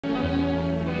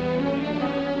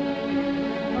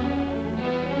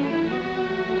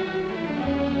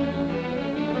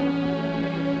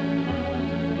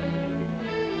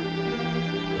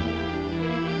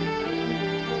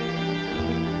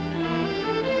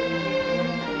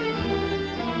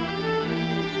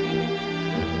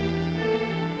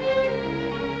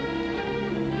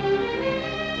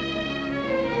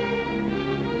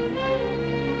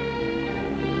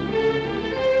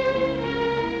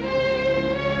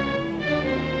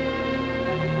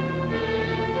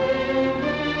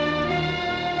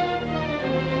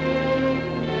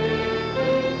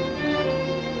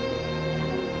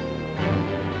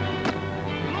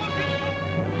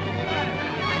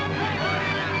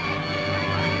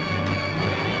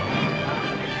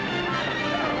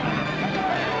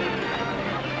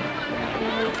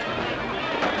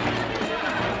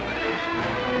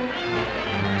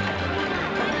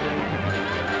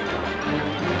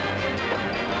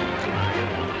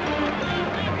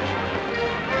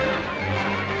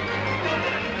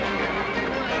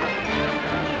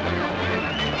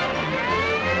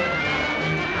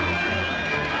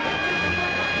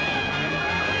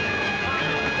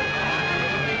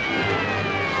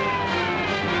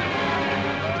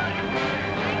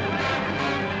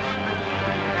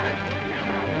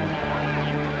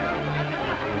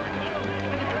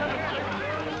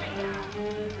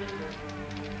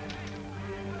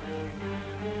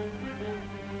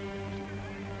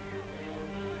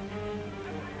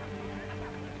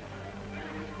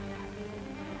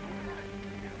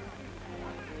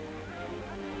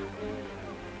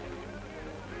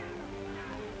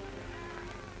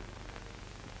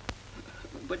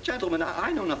But gentlemen,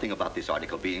 I know nothing about this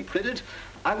article being printed.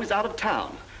 I was out of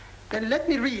town. Then let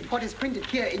me read what is printed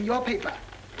here in your paper.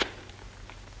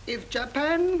 If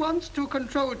Japan wants to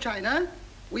control China,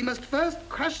 we must first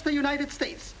crush the United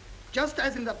States. Just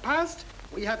as in the past,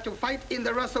 we had to fight in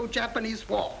the Russo-Japanese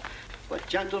War. But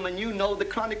gentlemen, you know the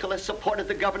Chronicle has supported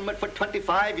the government for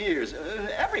 25 years.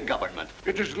 Every government.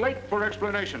 It is late for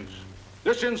explanations.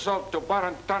 This insult to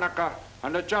Baron Tanaka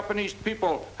and the Japanese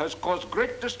people has caused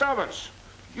great disturbance.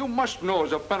 You must know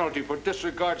as a penalty for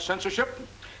disregard censorship.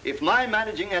 If my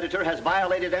managing editor has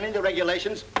violated any of the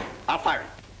regulations, I'll fire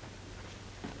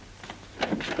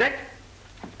him. Nick!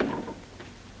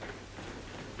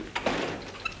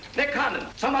 Nick Condon!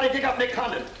 Somebody dig up Nick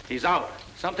Condon! He's out.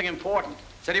 Something important.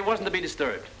 Said he wasn't to be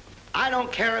disturbed. I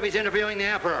don't care if he's interviewing the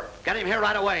Emperor. Get him here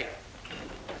right away.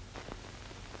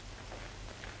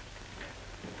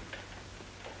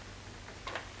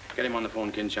 Get him on the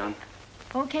phone, Kin-chan.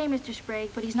 Okay, Mr. Sprague,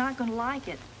 but he's not going to like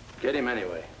it. Get him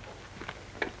anyway.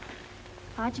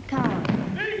 Hachikawa.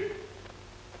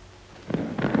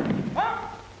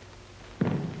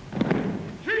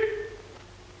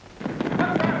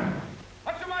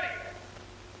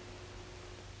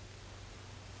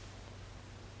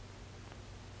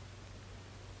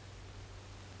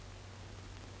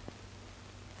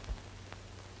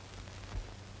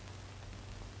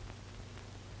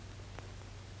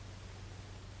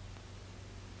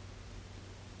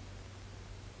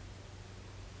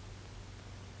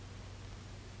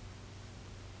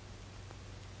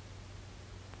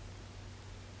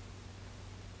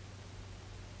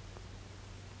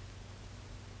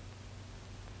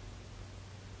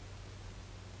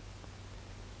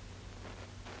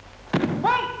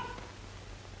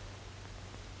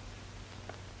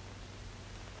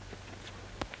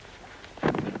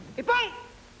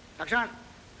 Action.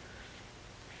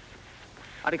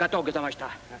 Arigatou gozaimashita.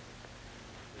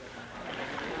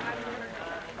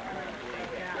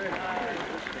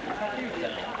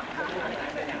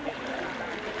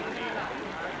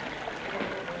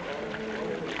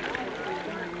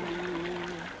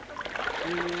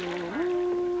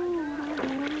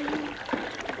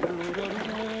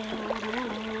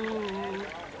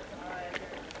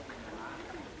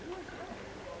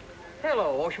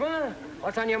 Hello, Oshma.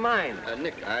 What's on your mind?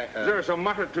 Nick, There's a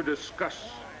matter to discuss,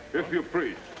 if you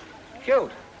please.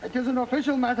 Shoot. It is an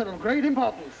official matter of great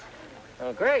importance.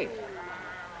 Oh, great.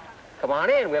 Come on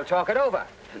in. We'll talk it over.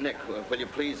 Nick, will you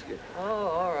please... Oh,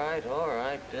 all right, all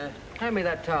right. Hand me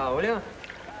that towel, will you?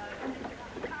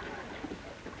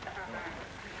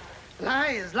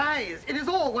 Lies, lies. It is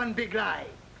all one big lie.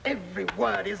 Every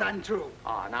word is untrue.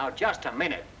 Oh, now, just a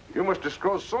minute. You must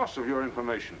disclose source of your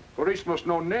information. Police must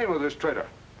know name of this traitor.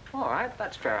 All right,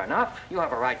 that's fair enough. You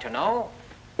have a right to know.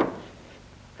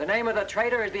 The name of the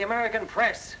traitor is the American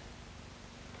Press.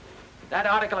 That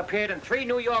article appeared in 3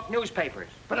 New York newspapers.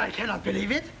 But I cannot believe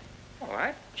it. All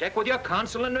right, check with your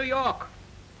consul in New York.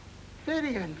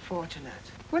 Very unfortunate.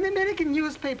 When American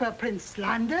newspaper prints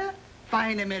slander,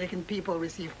 fine American people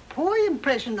receive poor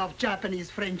impression of Japanese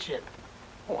friendship.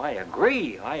 Oh, I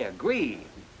agree, I agree.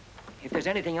 If there's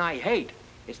anything I hate,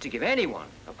 it's to give anyone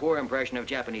a poor impression of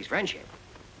Japanese friendship.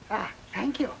 Ah,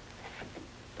 thank you.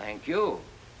 Thank you.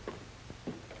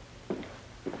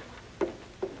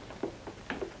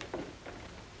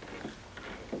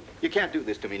 You can't do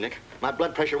this to me, Nick. My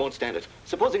blood pressure won't stand it.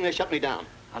 Supposing they shut me down.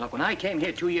 Now, look, when I came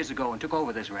here 2 years ago and took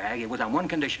over this rag, it was on one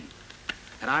condition,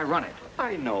 that I run it.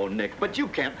 I know, Nick, but you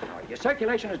can't... Your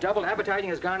circulation has doubled, advertising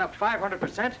has gone up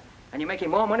 500%, and you're making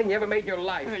more money than you ever made in your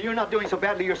life. You're not doing so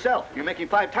badly yourself. You're making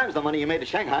 5 times the money you made at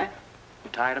Shanghai. You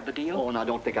tired of the deal? Oh, now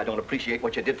don't think I don't appreciate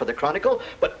what you did for the Chronicle,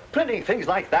 but printing things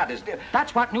like that is...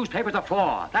 That's what newspapers are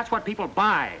for. That's what people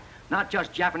buy. Not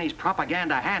just Japanese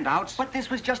propaganda handouts. But this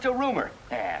was just a rumor.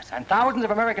 Yes, and thousands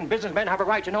of American businessmen have a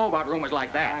right to know about rumors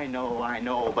like that. I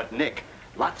know, but Nick,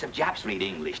 lots of Japs read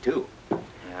English, too.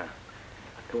 Yeah.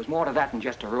 There was more to that than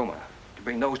just a rumor. To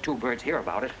bring those 2 birds here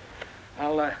about it,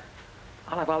 I'll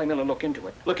have Ollie Miller look into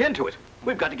it. Look into it?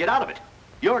 We've got to get out of it.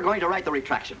 You're going to write the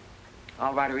retraction.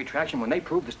 I'll write a retraction when they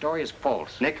prove the story is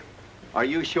false. Nick, are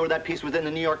you sure that piece was in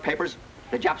the New York papers?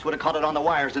 The Japs would have caught it on the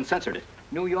wires and censored it.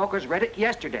 New Yorkers read it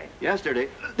yesterday. Yesterday?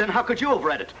 Then how could you have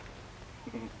read it?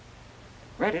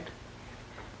 Read it?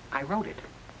 I wrote it.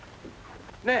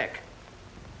 Nick!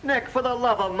 Nick, for the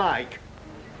love of Mike!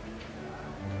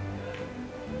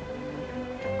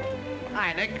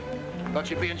 Hi, Nick. Thought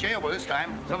you'd be in jail by this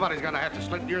time. Somebody's gonna have to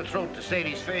slit your throat to save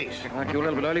his face. Aren't you a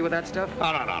little bit early with that stuff?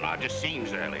 No. It just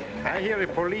seems early. I hear the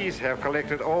police have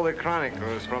collected all the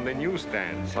chronicles from the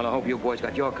newsstands. Well, I hope you boys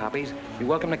got your copies. You're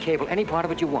welcome to cable any part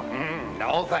of it you want.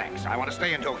 No, thanks. I want to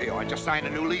stay in Tokyo. I just signed a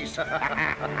new lease.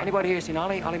 Anybody here seen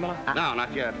Ollie Miller? No,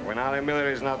 not yet. When Ollie Miller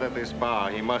is not at this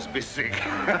bar, he must be sick.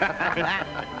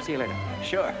 See you later.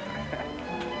 Sure.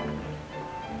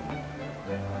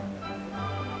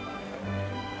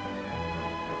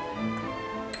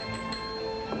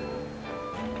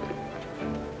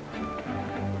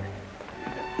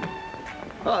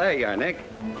 Oh, there you are, Nick.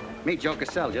 Meet Joe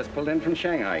Cassell, just pulled in from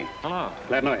Shanghai. Hello.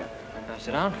 Glad to know you.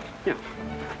 Sit down. Yeah.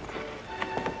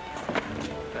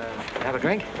 Have a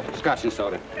drink? Scotch and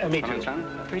soda. Me Come on, too.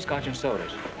 son. 3 scotch and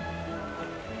sodas.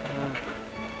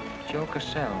 Joe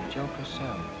Cassell.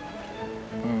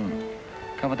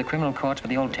 Covered the criminal courts for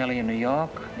the old telly in New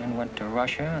York, then went to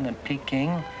Russia and then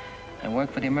Peking, and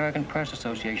worked for the American Press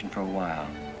Association for a while.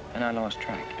 And I lost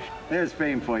track. There's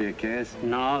fame for you, Cass.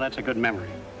 No, that's a good memory.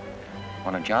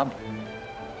 Want a job?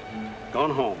 Gone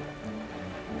home.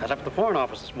 I was up at the Foreign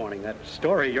Office this morning. That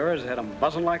story of yours had them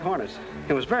buzzing like hornets.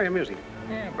 It was very amusing.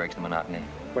 Yeah, it breaks the monotony.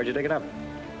 Where'd you dig it up?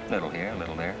 Little here,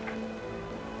 little there.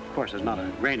 Of course, there's not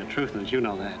a grain of truth in it. You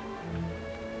know that.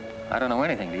 I don't know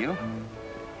anything, do you?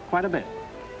 Quite a bit.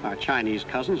 Our Chinese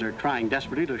cousins are trying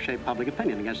desperately to shape public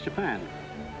opinion against Japan.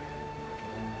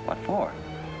 What for?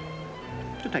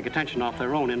 To take attention off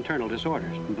their own internal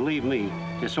disorders. And believe me,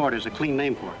 disorder's a clean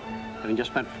name for it. Having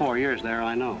just spent 4 years there,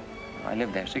 I know. I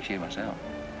lived there 6 years myself.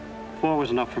 4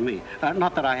 was enough for me.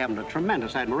 Not that I haven't a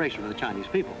tremendous admiration for the Chinese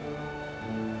people.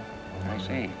 I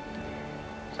see.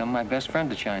 Some of my best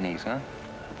friends are Chinese, huh?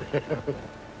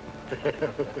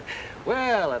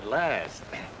 Well, at last.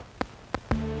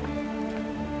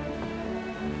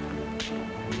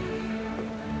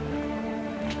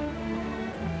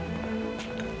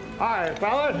 Hi,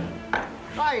 fellas.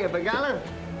 Hiya, Begala.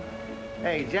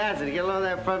 Hey, Johnson, you get along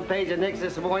that front page of Nick's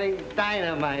this morning?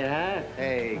 Dynamite, huh?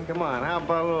 Hey, come on, how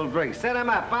about a little drink? Set him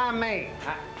up, on me.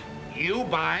 You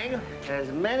buying? As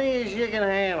many as you can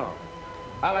handle.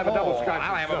 I'll have a double scotch.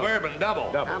 I'll have a bourbon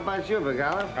double. How about you,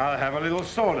 Begala? I'll have a little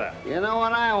soda. You know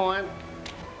what I want?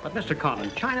 But, Mr.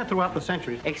 Conlon, China throughout the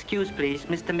centuries... Excuse, please.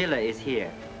 Mr. Miller is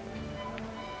here.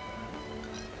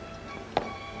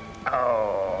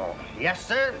 Oh, yes,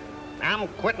 sir. I'm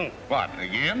quitting. What,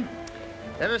 again?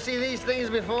 Ever see these things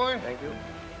before? Thank you.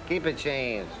 Keep it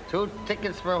changed. 2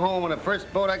 tickets for home on the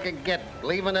first boat I could get,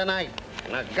 leaving tonight.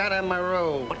 And I got on my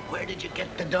road. But where did you get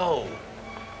the dough?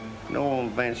 No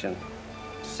invention.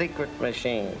 Secret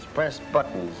machines. Press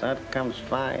buttons. Out comes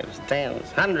 5s,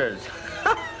 10s, 100s.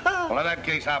 Well, in that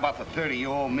case, how about the 30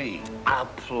 you owe me? A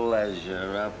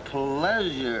pleasure, a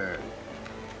pleasure.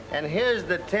 And here's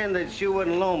the 10 that you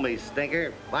wouldn't loan me,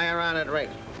 stinker. Buy her on at rate.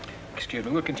 Excuse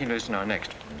me, we'll continue this now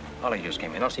next. Ollie just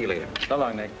came in. I'll see you later. So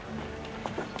long, Nick.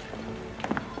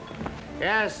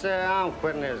 Yes, sir, I'm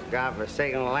quitting this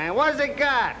godforsaken land. What's it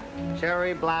got?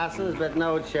 Cherry blossoms, but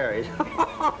no cherries.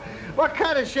 What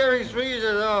kind of cherry trees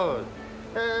are those?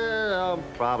 I'll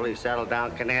probably settle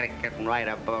down Connecticut and write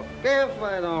a book. If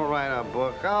I don't write a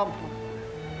book, I'll...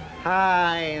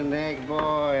 Hi, Nick,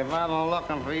 boy. If I'm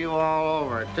looking for you all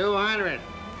over.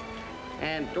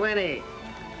 220.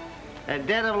 A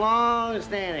debt of long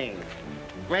standing.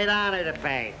 Great honor to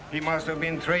pay. He must have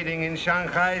been trading in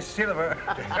Shanghai silver.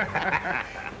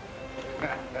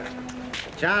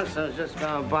 Johnson's just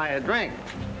gonna buy a drink.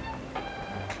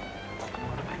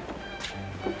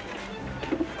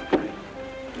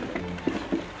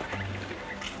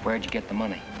 Where'd you get the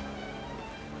money?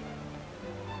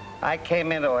 I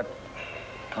came into it.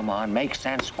 Come on, make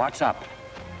sense. What's up?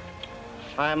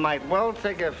 I might well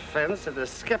take offense at the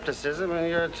skepticism in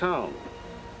your tone,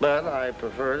 but I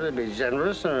prefer to be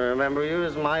generous and remember you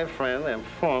as my friend and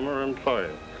former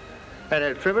employer, and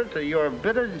attribute to your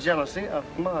bitter jealousy of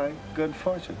my good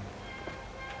fortune.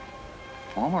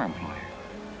 Former employer?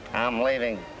 I'm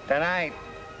leaving tonight.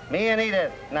 Me and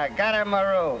Edith, and I got her my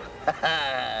roof.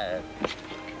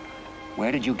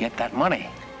 Where did you get that money?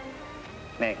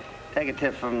 Nick, take a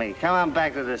tip from me. Come on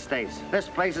back to the States. This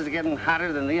place is getting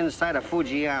hotter than the inside of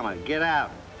Fujiyama. Get out.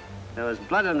 There was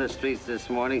blood on the streets this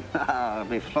morning. It'll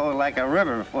be flowing like a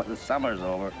river before the summer's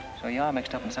over. So you are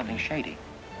mixed up in something shady.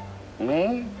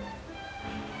 Me?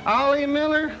 Ollie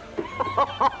Miller?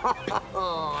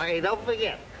 Hey, don't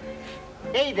forget.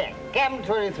 Hey, Dick, Captain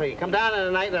 23. Come down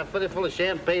tonight and I'll fill you full of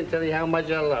champagne and tell you how much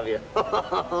I love you.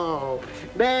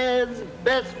 Man's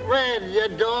best friend, you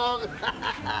dog.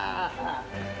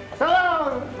 So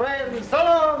long, friends. So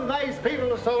long, nice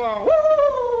people. So long.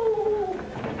 Woo!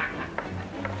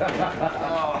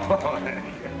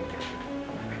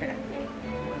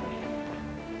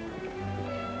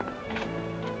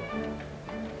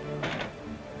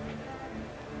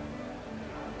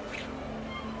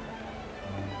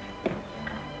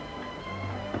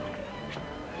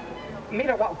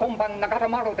 Mira wa komban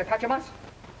nagatamaru de tachimasu.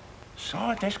 So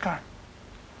desu ka.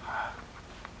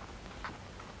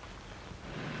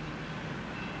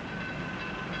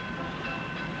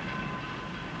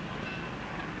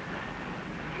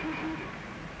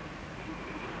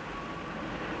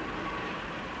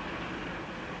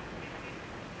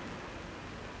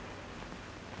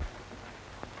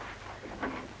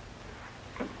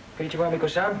 Konnichiwa,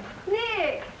 Miko-san.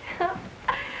 Nick!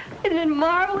 Isn't it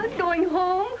marvelous going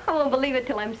home? I won't believe it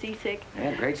till I'm seasick.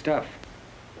 Yeah, great stuff.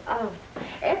 Oh,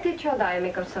 ete chodai,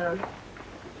 Miko-san.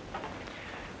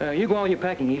 You go on with your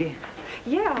packing, Edie.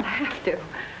 Yeah, I'll have to.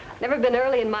 Never been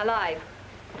early in my life.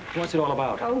 What's it all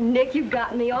about? Oh, Nick, you've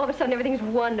got me. All of a sudden, everything's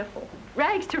wonderful.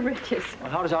 Rags to riches.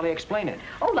 Well, how does Ollie explain it?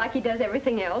 Oh, like he does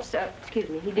everything else. Excuse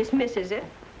me, he dismisses it.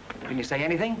 Can you say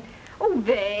anything? Oh,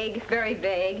 vague, very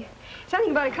vague.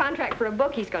 Something about a contract for a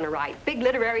book he's going to write. Big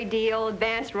literary deal,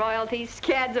 advanced royalties,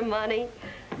 scads of money.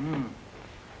 Hmm.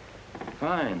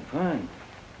 Fine, fine.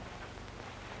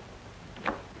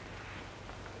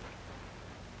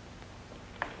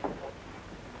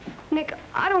 Nick,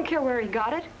 I don't care where he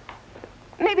got it.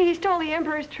 Maybe he stole the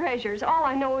Emperor's treasures. All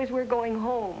I know is we're going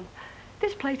home.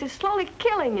 This place is slowly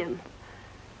killing him.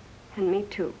 And me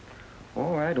too.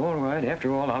 All right, all right.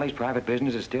 After all, Ollie's private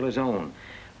business is still his own.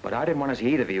 But I didn't want to see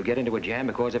either of you get into a jam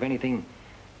because of anything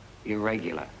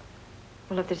irregular.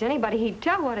 Well, if there's anybody he'd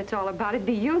tell what it's all about, it'd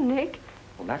be you, Nick.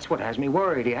 Well, that's what has me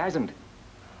worried. He hasn't.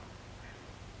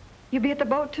 You be at the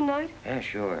boat tonight? Yeah,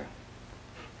 sure.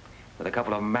 With a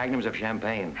couple of magnums of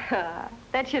champagne.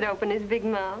 That should open his big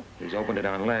mouth. He's opened it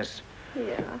on less.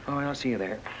 Yeah. All right, I'll see you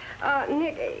there.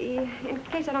 Nick, in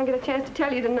case I don't get a chance to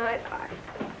tell you tonight,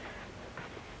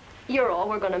 you're all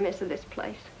we're going to miss of this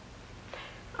place.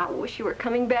 I wish you were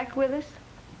coming back with us.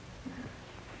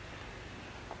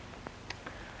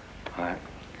 All right.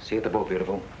 See you at the boat,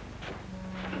 beautiful.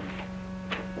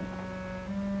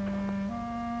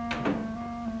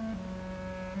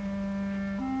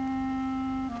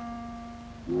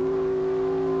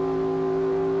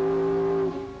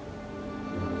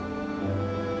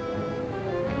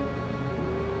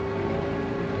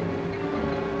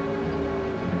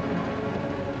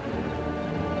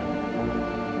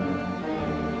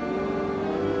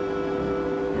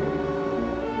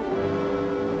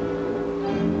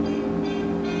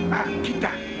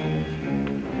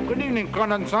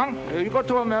 Conan-san, you go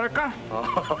to America?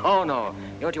 Oh, no.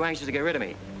 You're too anxious to get rid of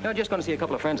me. You're just going to see a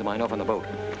couple of friends of mine off on the boat.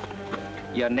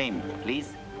 Your name,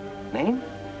 please? Name?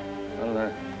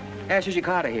 Well, ask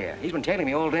Carter here. He's been tailing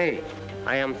me all day.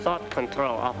 I am Thought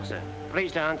Control Officer.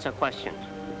 Please to answer questions.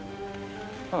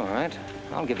 All right.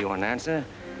 I'll give you an answer.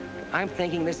 I'm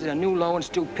thinking this is a new low in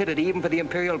stupidity even for the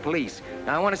Imperial Police.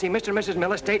 Now, I want to see Mr. and Mrs.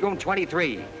 Miller, stateroom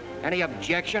 23. Any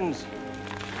objections?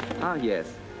 Ah,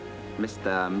 yes.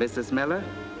 Mr. and Mrs. Miller?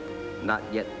 Not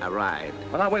yet arrived.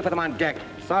 Well, I'll wait for them on deck.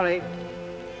 Sorry.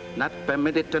 Not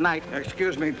permitted tonight.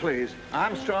 Excuse me, please.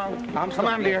 Armstrong. Come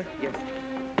on, dear. Yes.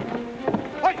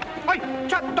 Oi! Oi!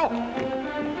 Chatto!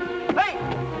 Hey!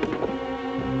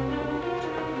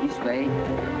 This way.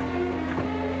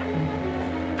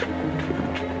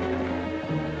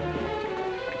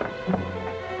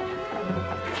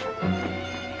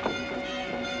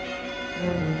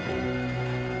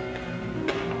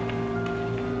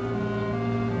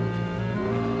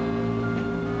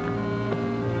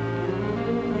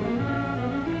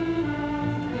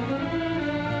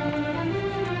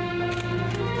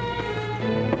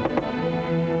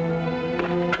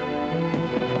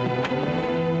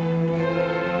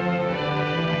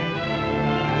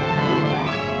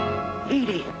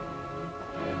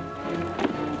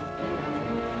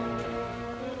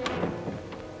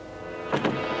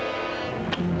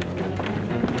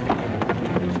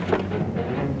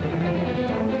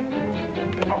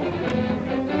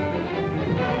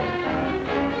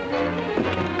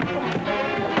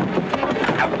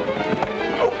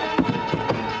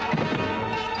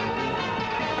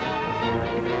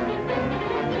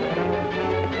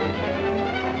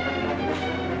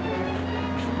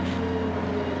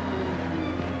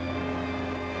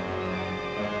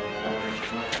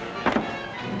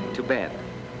 Bad.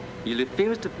 You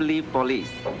refuse to believe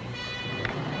police.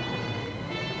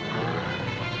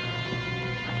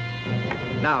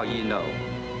 Now you know.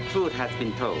 Truth has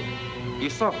been told. You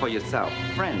saw for yourself.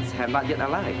 Friends have not yet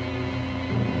arrived.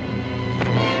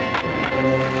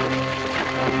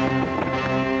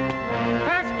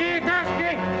 Tasky!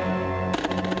 Tasky!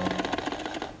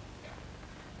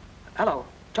 Hello.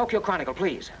 Tokyo Chronicle,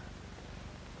 please.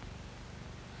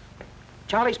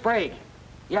 Charlie Sprague.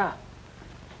 Yeah.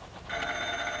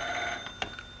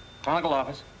 Chronicle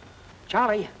office.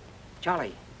 Charlie.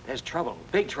 Charlie, there's trouble.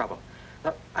 Big trouble.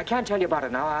 Look, I can't tell you about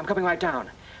it now. I'm coming right down.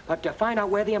 But find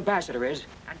out where the ambassador is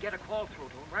and get a call through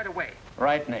to him right away.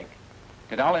 Right, Nick.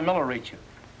 Did Ollie Miller reach you?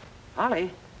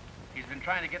 Ollie? He's been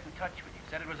trying to get in touch with you.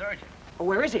 Said it was urgent. Oh,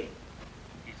 where is he?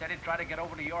 He said he'd try to get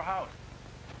over to your house.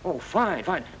 Oh, fine,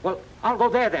 fine. Well, I'll go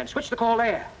there then. Switch the call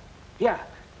there. Yeah.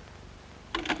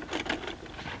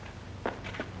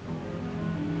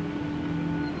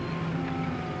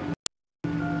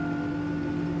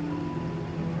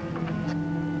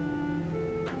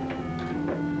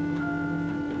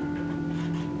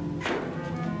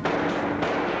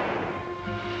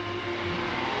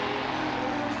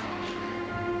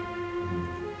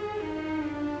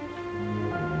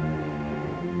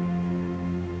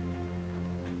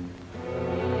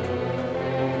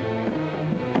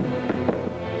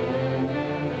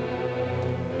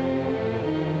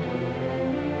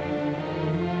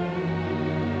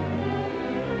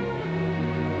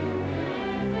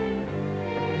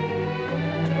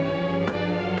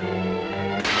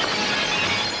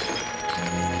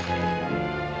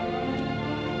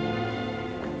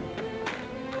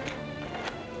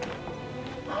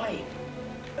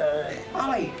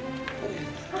 Ollie!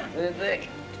 Nick.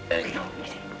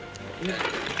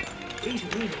 Easy,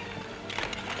 easy.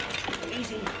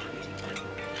 Easy.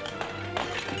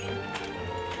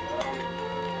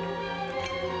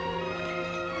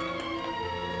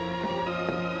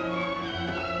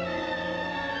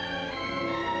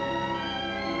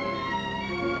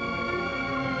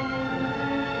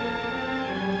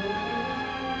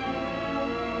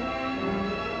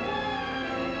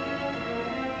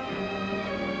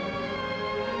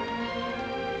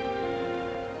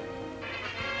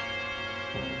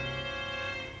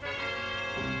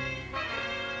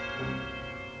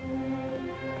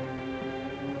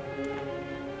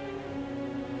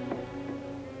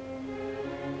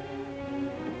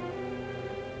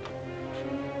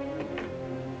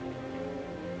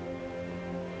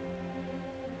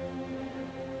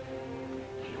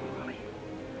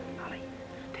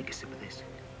 Take a sip of this.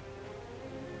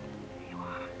 Here you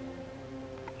are.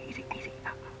 Easy, easy.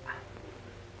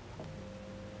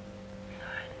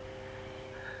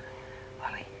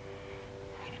 Ollie,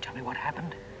 can you tell me what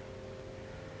happened?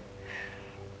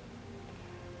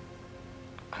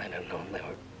 I don't know. They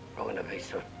were going to be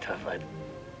so tough. I'd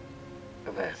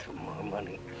have asked for more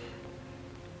money.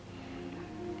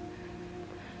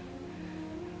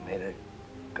 Made a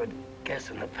good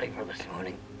guess in the paper this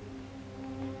morning.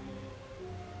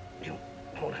 You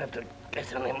won't have to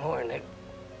guess anymore, Nick.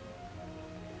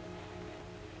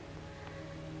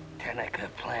 Tanaka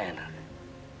plan.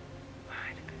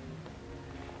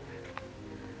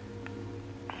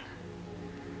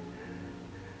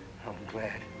 I'm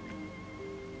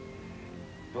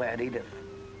glad Edith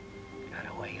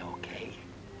got away okay.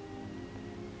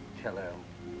 Tell her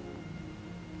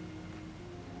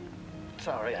I'm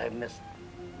sorry I missed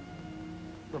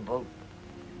the boat.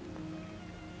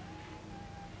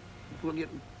 We'll get...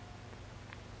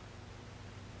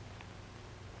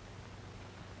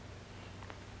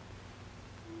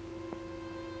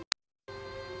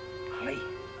 Ollie.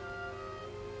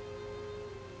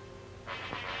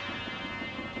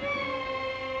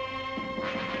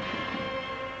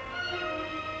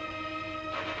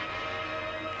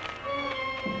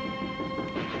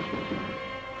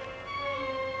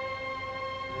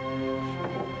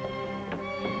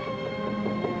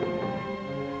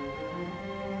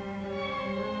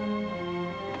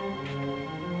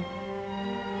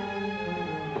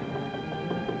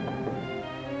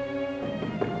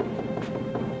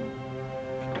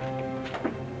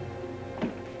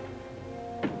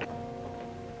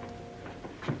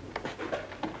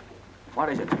 What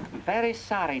is it? Very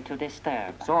sorry to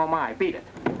disturb. So am I. Beat it.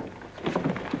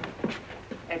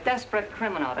 A desperate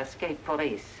criminal escaped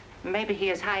police. Maybe he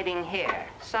is hiding here.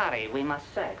 Sorry, we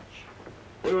must search.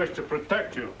 We wish to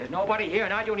protect you. There's nobody here,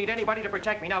 and I don't need anybody to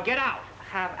protect me. Now get out.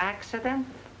 Have accident?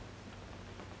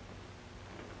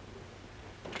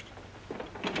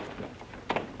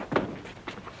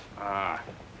 Ah,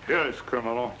 here's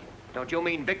criminal. Don't you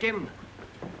mean victim?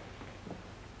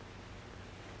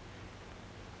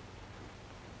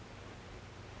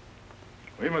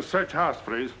 We must search house,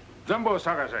 please. Jumbo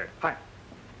Sagase. Hi.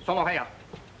 Solo Heya.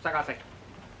 Sagase.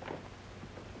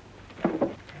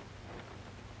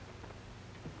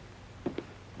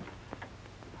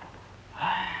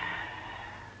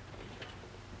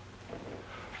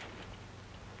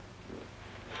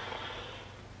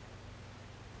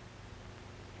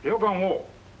 료강호,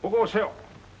 보고 오세요.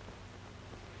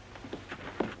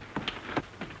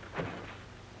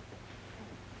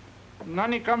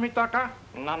 Nani kamitaka?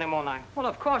 Nani monai. Well,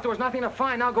 of course, there was nothing to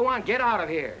find. Now go on, get out of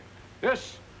here.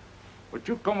 Yes, but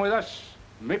you come with us.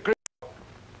 Make it.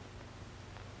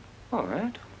 All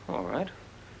right, all right.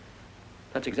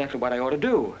 That's exactly what I ought to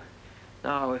do.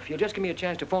 Now, if you'll just give me a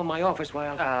chance to phone my office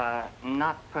while...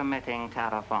 Not permitting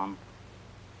telephone.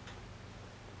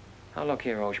 Now, look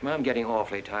here, Oshma, I'm getting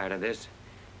awfully tired of this.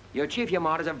 Your Chief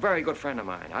Yamada's a very good friend of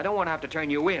mine. I don't want to have to turn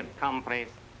you in. Come, please.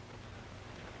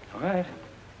 All right.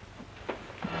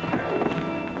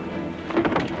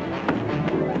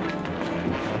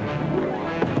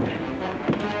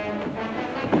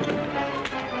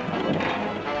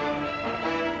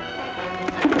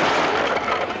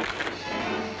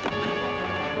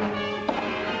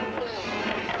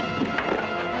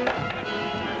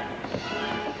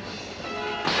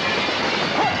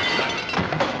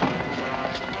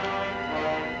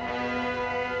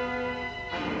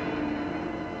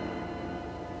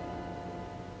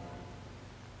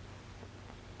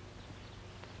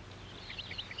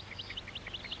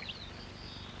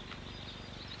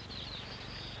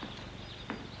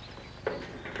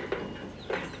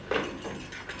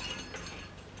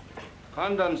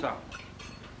 Kandan-san.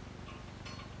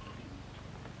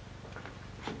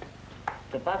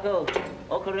 Tobacco,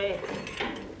 okare.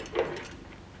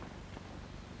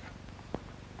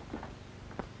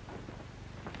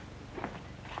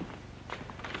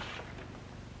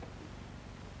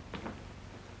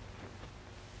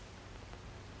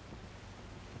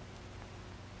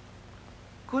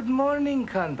 Good morning,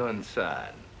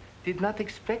 Kandon-san. Did not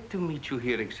expect to meet you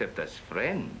here except as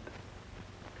friend.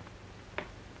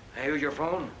 Hey, who's your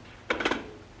phone?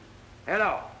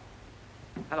 Hello.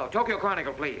 Hello, Tokyo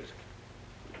Chronicle, please.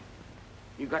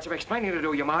 You've got some explaining to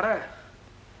do, Yamada.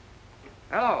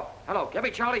 Hello, hello, give me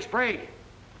Charlie Sprague.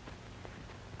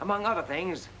 Among other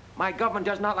things, my government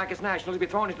does not like its nationals to be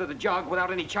thrown into the jug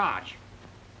without any charge.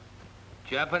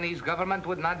 Japanese government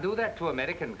would not do that to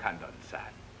American, Kandon-san.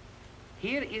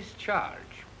 Here is charge.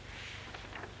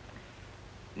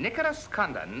 Nicholas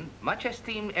Kandon, much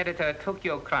esteemed editor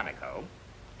Tokyo Chronicle,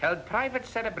 held private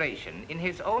celebration in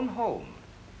his own home.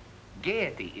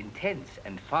 Gaiety intense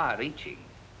and far-reaching,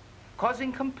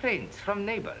 causing complaints from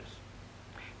neighbors.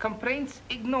 Complaints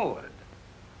ignored,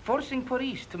 forcing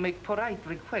police to make polite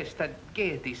requests that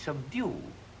gaiety subdue.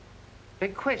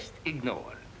 Request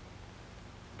ignored.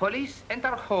 Police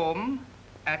enter home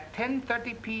at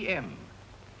 10:30 p.m.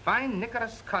 Find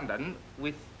Nicholas Kandon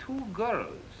with 2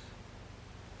 girls.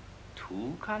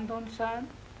 2, Kandon-san?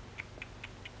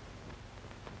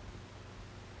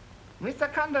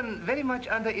 Mr. Kandon very much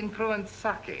under influence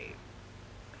sake.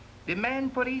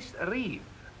 Demand police leave.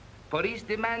 Police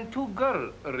demand 2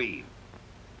 girls leave.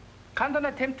 Kandon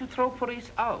attempt to throw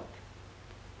police out.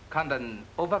 Kandon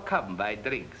overcome by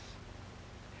drinks.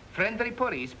 Friendly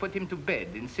police put him to bed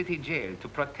in city jail to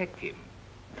protect him.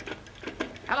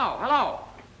 Hello, hello.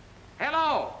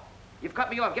 Hello. You've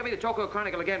cut me off. Give me the Tokyo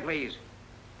Chronicle again, please.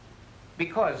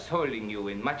 Because holding you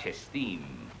in much esteem,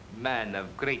 man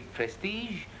of great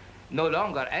prestige, no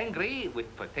longer angry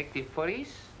with protective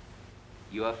police,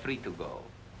 you are free to go.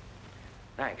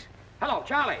 Thanks. Hello,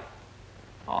 Charlie.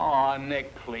 Oh,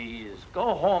 Nick, please.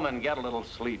 Go home and get a little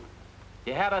sleep.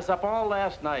 You had us up all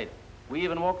last night. We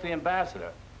even woke the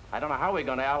ambassador. I don't know how we're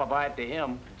going to alibi it to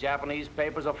him. The Japanese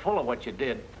papers are full of what you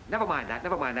did. Never mind that,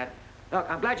 never mind that. Look,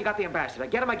 I'm glad you got the ambassador.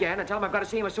 Get him again and tell him I've got to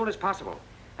see him as soon as possible.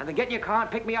 And then get in your car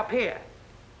and pick me up here.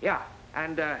 Yeah,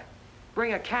 and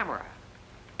bring a camera.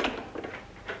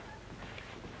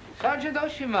 Sergeant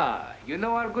Oshima, you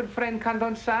know our good friend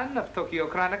Kandon-san of Tokyo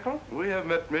Chronicle? We have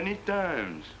met many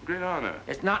times. Great honor.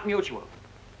 It's not mutual.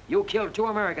 You killed 2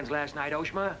 Americans last night,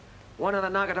 Oshima. One in the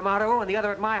Nagatomaru and the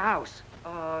other at my house.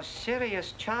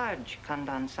 Serious charge,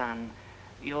 Kandon-san.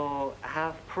 You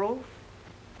have proof?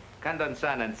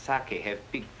 Kandon-san and Sake have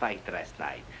big fight last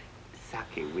night.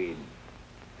 Sake win.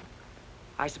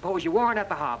 I suppose you weren't at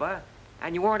the harbor,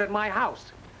 and you weren't at my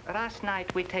house. Last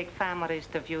night we take families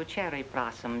to view cherry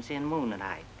blossoms in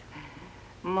moonlight.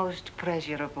 Most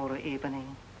pleasurable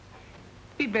evening.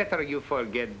 Be better you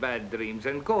forget bad dreams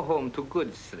and go home to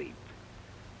good sleep.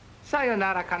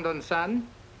 Sayonara, Kandon-san.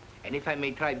 And if I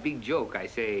may try big joke, I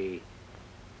say,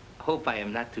 hope I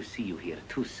am not to see you here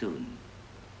too soon.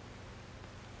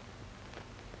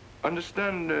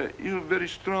 Understand you have very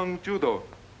strong judo.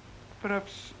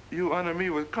 Perhaps you honor me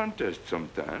with contest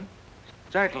sometime.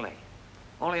 Certainly.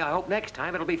 Only I hope next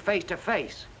time it'll be face to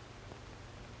face.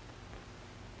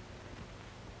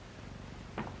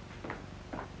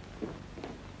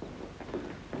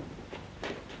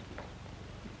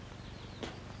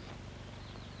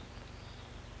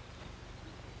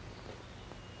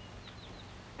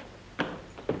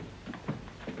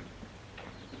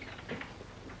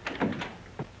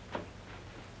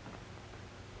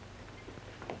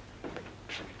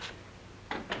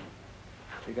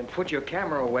 You can put your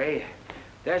camera away.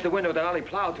 There's the window that Ollie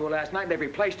plowed through last night, and they've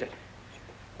replaced it.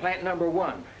 Plant number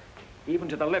 1, even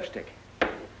to the lipstick.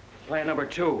 Plant number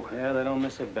 2. Yeah, they don't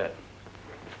miss a bit.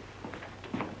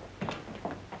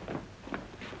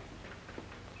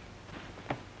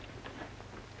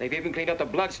 They've even cleaned up the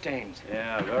blood stains.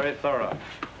 Yeah, very thorough.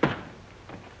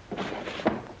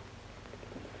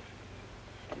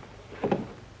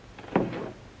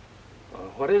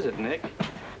 What is it, Nick?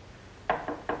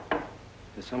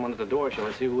 There's someone at the door. Shall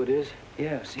I see who it is?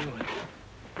 Yeah, see who it is.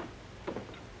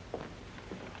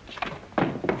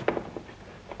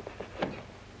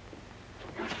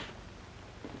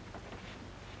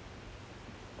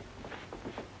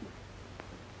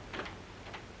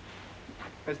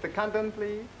 Mr. Condon,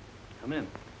 please. Come in.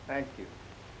 Thank you.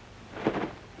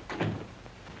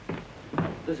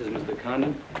 This is Mr.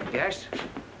 Condon. Yes?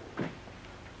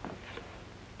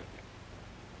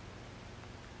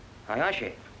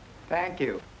 Hayashi. Thank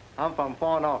you. I'm from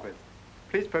Foreign Office.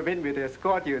 Please permit me to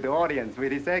escort you to the audience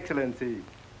with His Excellency,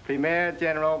 Premier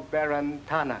General Baron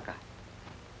Tanaka.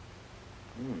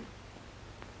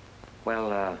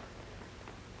 Well,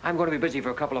 I'm going to be busy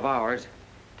for a couple of hours.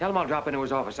 Tell him I'll drop into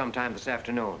his office sometime this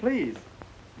afternoon. Please,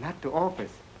 not to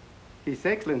office. His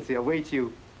Excellency awaits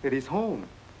you at his home.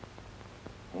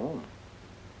 Home?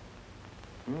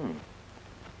 An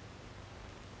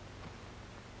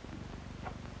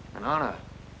honor.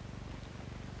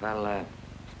 Well, a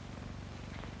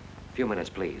few minutes,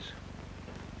 please.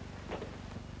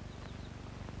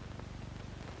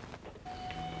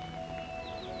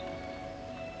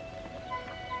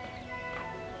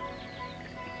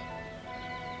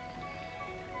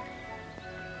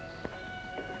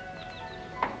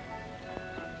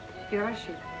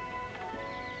 Hiroshi.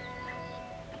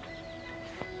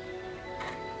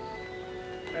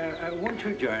 Won't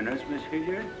you join us, Miss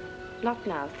Hilliard? Not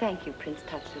now, thank you, Prince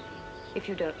Tatsugi, if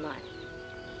you don't mind.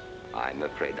 I'm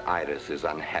afraid Iris is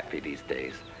unhappy these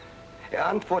days.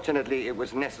 Unfortunately, it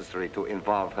was necessary to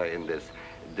involve her in this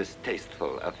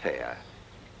distasteful affair.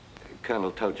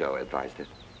 Colonel Tojo advised it.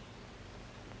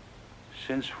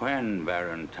 Since when,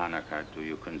 Baron Tanaka, do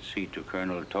you concede to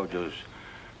Colonel Tojo's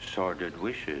sordid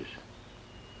wishes?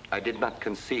 I did not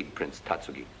concede, Prince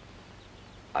Tatsugi.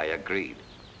 I agreed.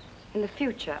 In the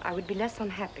future, I would be less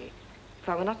unhappy if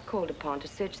I were not called upon to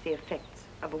search the effects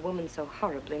of a woman so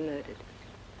horribly murdered.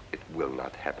 It will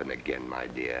not happen again, my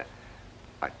dear.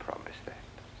 I promise that.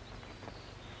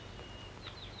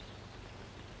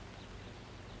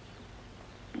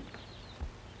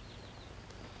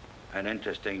 An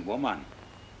interesting woman.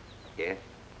 Yes.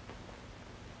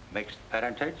 Mixed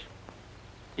parentage?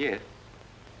 Yes.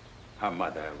 Her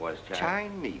mother was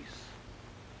Chinese.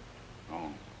 Oh.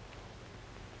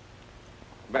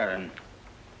 Baron,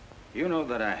 you know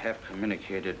that I have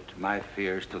communicated my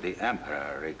fears to the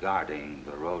Emperor regarding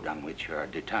the road on which you are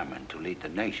determined to lead the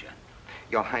nation.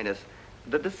 Your Highness,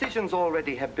 the decisions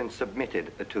already have been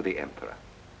submitted to the Emperor.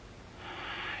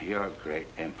 Your great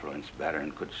influence,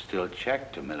 Baron, could still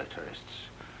check the militarists.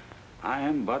 I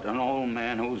am but an old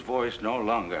man whose voice no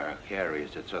longer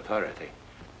carries its authority.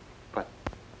 But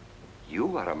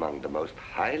you are among the most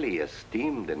highly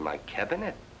esteemed in my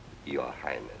cabinet, Your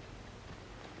Highness.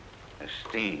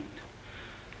 Esteemed.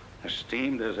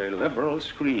 Esteemed as a liberal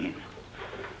screen.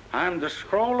 I'm the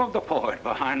scroll of the poet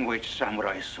behind which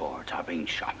samurai swords are being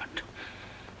sharpened.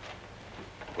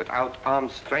 Without armed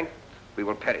strength, we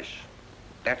will perish.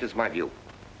 That is my view.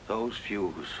 Those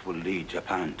views will lead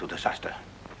Japan to disaster.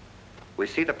 We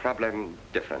see the problem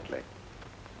differently.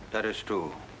 That is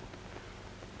true.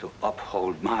 To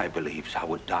uphold my beliefs, I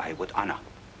would die with honor.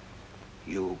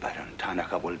 You, Baron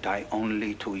Tanaka, will die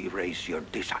only to erase your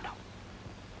dishonor.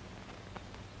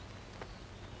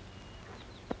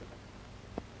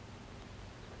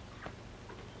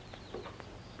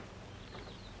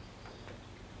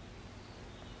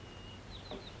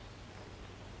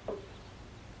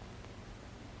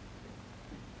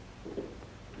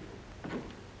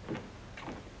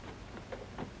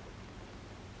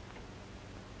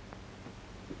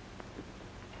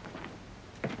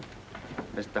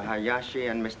 Mr. Hayashi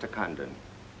and Mr. Condon.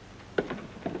 It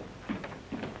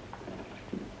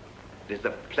is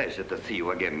a pleasure to see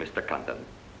you again, Mr. Condon.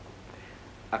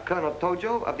 Colonel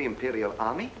Tojo of the Imperial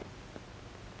Army.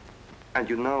 And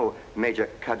you know Major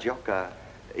Kajioka,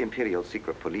 Imperial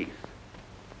Secret Police.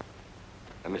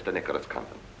 Mr. Nicholas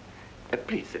Condon.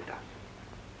 Please sit down.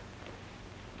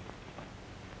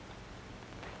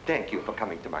 Thank you for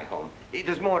coming to my home. It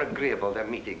is more agreeable than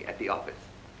meeting at the office.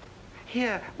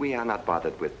 Here, we are not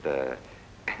bothered with the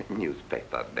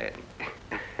newspaper men.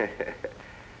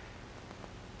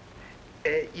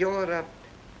 Your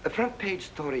The front page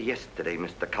story yesterday,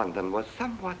 Mr. Condon, was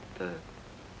somewhat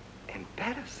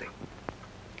embarrassing.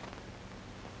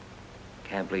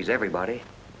 Can't please everybody.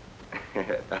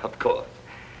 Of course.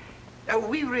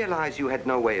 We realize you had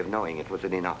no way of knowing it was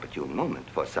an inopportune moment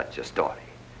for such a story.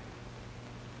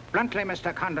 Bluntly,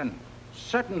 Mr. Condon,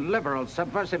 certain liberal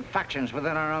subversive factions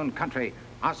within our own country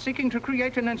are seeking to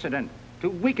create an incident to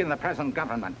weaken the present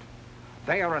government.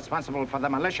 They are responsible for the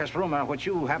malicious rumor which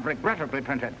you have regrettably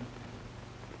printed.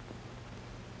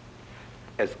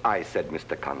 As I said,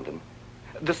 Mr. Condon,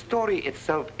 the story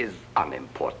itself is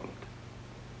unimportant.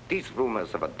 These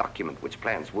rumors of a document which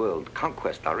plans world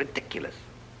conquest are ridiculous.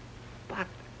 But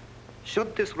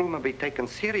should this rumor be taken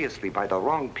seriously by the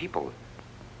wrong people,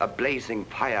 a blazing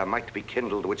fire might be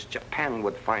kindled which Japan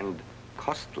would find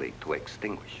costly to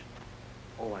extinguish.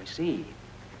 Oh, I see.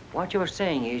 What you're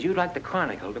saying is you'd like the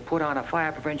Chronicle to put on a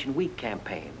Fire Prevention Week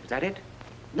campaign. Is that it?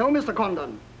 No, Mr.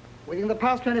 Condon. Within the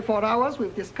past 24 hours,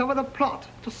 we've discovered a plot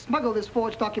to smuggle this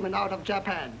forged document out of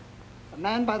Japan. A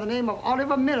man by the name of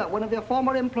Oliver Miller, one of their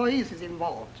former employees, is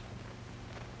involved.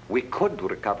 We could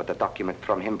recover the document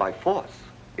from him by force,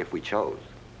 if we chose.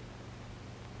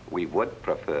 We would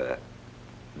prefer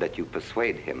that you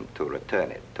persuade him to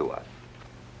return it to us.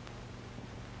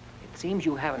 It seems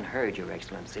you haven't heard, Your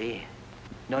Excellency.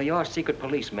 No, your secret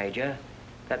police, Major,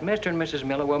 that Mr. and Mrs.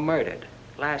 Miller were murdered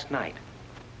last night.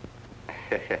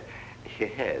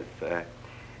 Yes,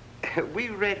 we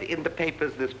read in the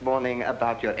papers this morning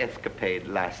about your escapade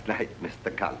last night,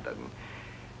 Mr. Condon.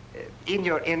 In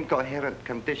your incoherent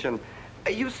condition,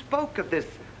 you spoke of this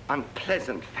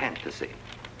unpleasant fantasy.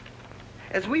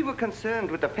 As we were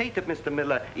concerned with the fate of Mr.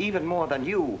 Miller even more than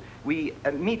you, we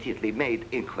immediately made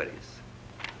inquiries.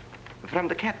 From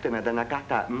the captain of the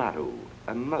Nagata Maru,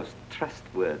 a most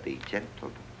trustworthy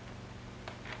gentleman.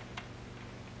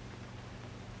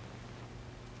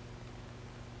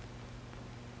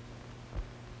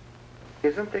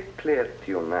 Isn't it clear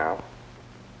to you now?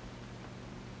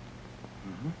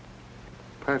 Mm-hmm.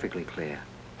 Perfectly clear.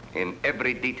 In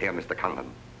every detail, Mr. Condon.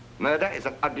 Murder is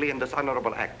an ugly and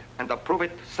dishonorable act, and to prove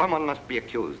it, someone must be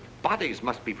accused. Bodies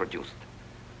must be produced.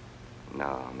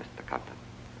 No, Mr. Condon.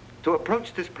 To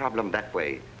approach this problem that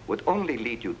way would only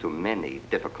lead you to many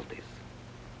difficulties.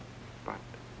 But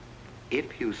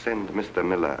if you send Mr.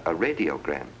 Miller a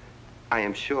radiogram, I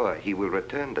am sure he will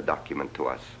return the document to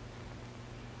us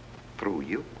through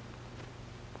you.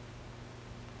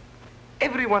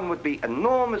 Everyone would be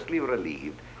enormously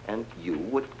relieved, and you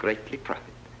would greatly profit.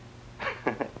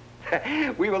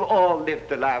 We will all live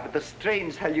to laugh at the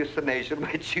strange hallucination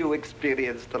which you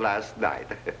experienced last night.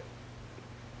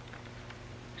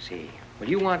 See, well,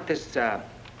 you want this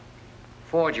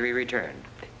forgery returned?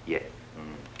 Yes.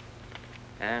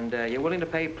 And you're willing to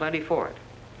pay plenty for it?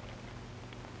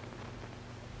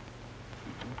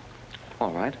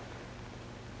 All right.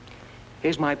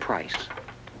 Here's my price.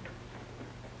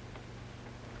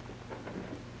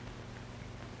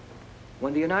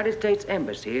 When the United States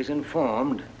Embassy is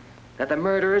informed that the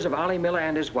murderers of Ollie Miller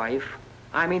and his wife,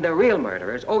 I mean the real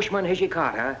murderers, Oshima and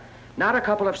Hijikata, not a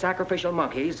couple of sacrificial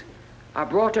monkeys, are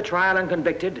brought to trial and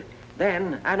convicted,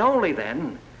 then, and only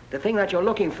then, the thing that you're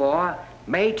looking for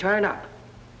may turn up.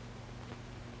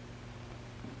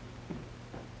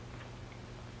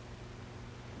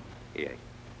 Yes.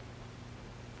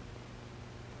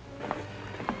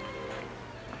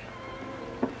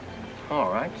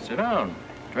 All right, sit down.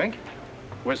 Drink?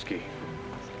 Whiskey.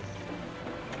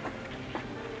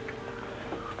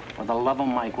 For the love of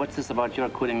Mike, what's this about your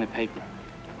quitting the paper?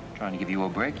 Trying to give you a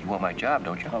break. You want my job,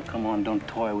 don't you? Oh, come on, don't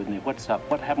toy with me. What's up?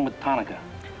 What happened with Tonica?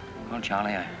 Well,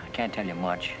 Charlie, I can't tell you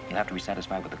much. You'll have to be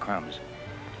satisfied with the crumbs.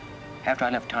 After I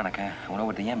left Tonica, I went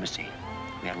over to the embassy.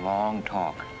 We had a long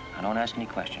talk. I don't ask any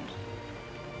questions.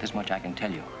 This much I can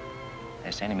tell you.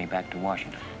 They're sending me back to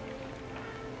Washington.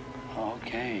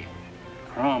 Okay.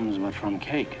 Crumbs, but from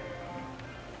cake.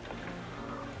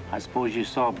 I suppose you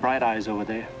saw Bright Eyes over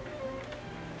there.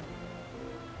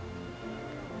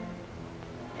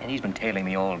 And he's been tailing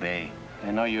me all day.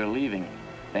 They know you're leaving.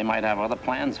 They might have other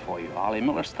plans for you, Ollie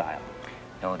Miller style.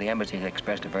 No, the embassy has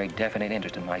expressed a very definite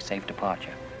interest in my safe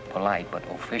departure. Polite, but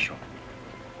official.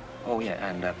 Oh, yeah,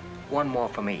 and one more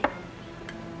for me.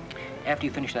 After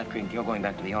you finish that drink, you're going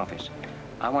back to the office.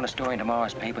 I want a story in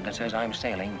tomorrow's paper that says I'm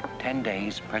sailing 10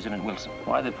 days, President Wilson.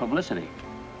 Why the publicity?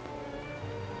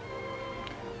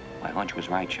 My hunch was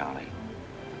right, Charlie.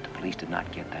 The police did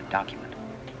not get that document.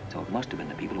 So it must have been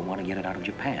the people who want to get it out of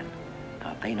Japan.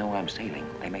 Now, if they know I'm sailing,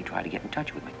 they may try to get in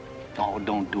touch with me. Oh,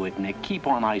 don't do it, Nick. Keep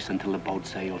on ice until the boat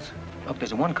sails. Look,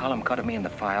 there's a one-column cut of me in the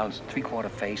files, 3/4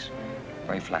 face.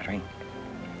 Very flattering.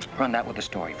 Run that with the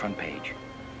story, front page.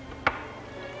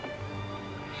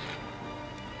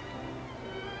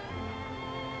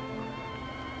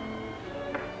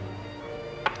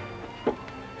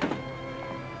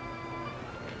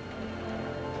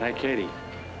 Hey, Katie,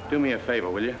 do me a favor,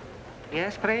 will you?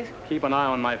 Yes, please? Keep an eye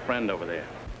on my friend over there.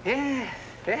 Yes,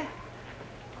 yeah.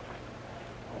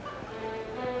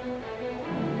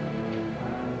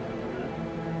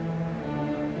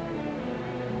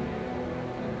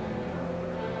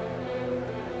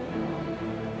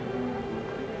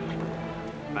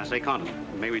 I say, Condon,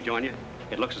 may we join you?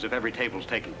 It looks as if every table's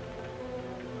taken.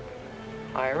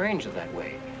 I arranged it that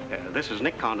way. This is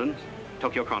Nick Condon,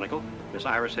 Tokyo Chronicle. Miss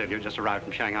Iris Hilliard just arrived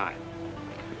from Shanghai.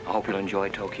 I hope you'll enjoy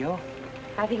Tokyo.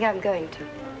 I think I'm going to.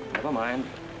 Never mind.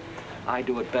 I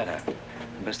do it better.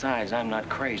 Besides, I'm not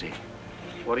crazy.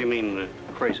 What do you mean,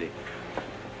 crazy?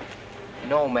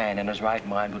 No man in his right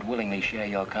mind would willingly share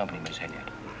your company, Miss Hilliard.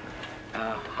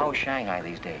 How's Shanghai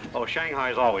these days? Oh,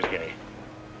 Shanghai is always gay.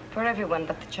 For everyone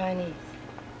but the Chinese.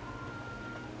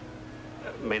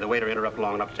 May the waiter interrupt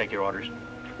long enough to take your orders?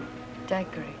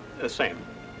 Daiquiri. Same.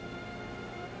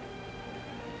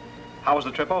 How was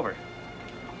the trip over?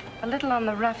 A little on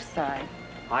the rough side.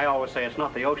 I always say it's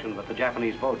not the ocean, but the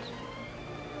Japanese boats.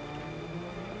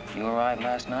 You arrived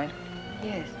last night?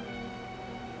 Yes.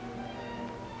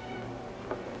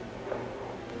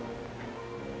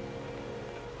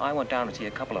 I went down to see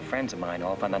a couple of friends of mine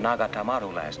off on the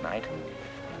Nagatamaru last night.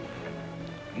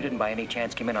 You didn't by any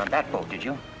chance come in on that boat, did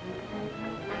you?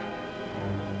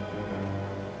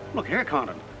 Look here,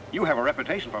 Condon. You have a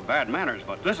reputation for bad manners,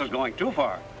 but this is going too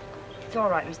far. It's all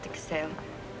right, Mr. Cassell.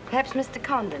 Perhaps Mr.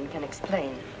 Condon can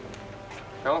explain.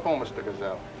 Telephone, Mr.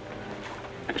 Gazelle.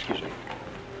 Excuse me.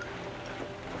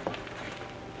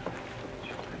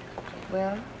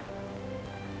 Well?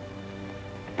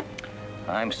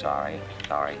 I'm sorry.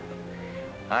 I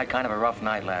had kind of a rough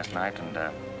night last night, and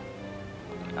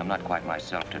I'm not quite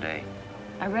myself today.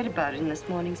 I read about it in this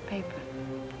morning's paper.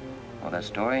 Well, that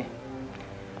story?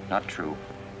 Not true.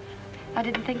 I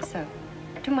didn't think so.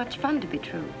 Too much fun to be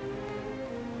true.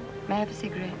 May I have a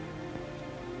cigarette?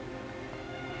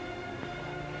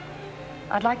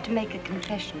 I'd like to make a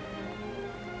confession.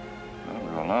 Well,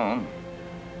 we're alone.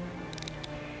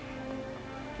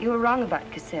 You were wrong about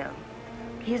Cassell.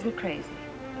 He isn't crazy.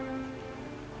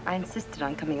 I insisted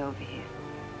on coming over here.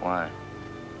 Why?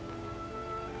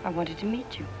 I wanted to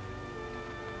meet you.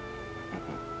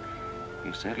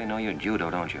 You certainly know your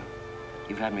judo, don't you?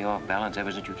 You've had me off balance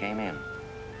ever since you came in.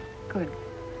 Good.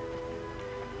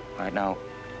 Right now,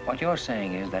 what you're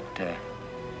saying is that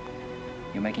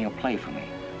you're making a play for me.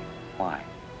 Why?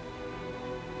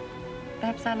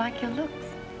 Perhaps I like your looks.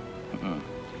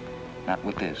 Not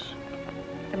with this.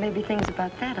 There may be things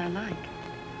about that I like.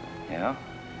 Yeah?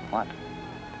 What?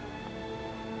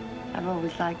 I've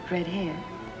always liked red hair.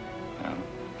 Well,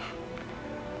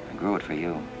 I grew it for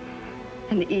you.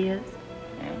 And the ears.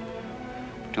 Yeah.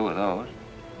 2 of those.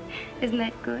 Isn't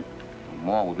that good?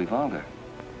 More would be vulgar.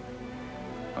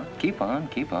 Well, keep on.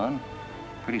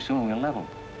 Pretty soon we'll level.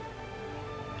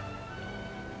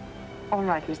 All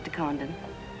right, Mr. Condon.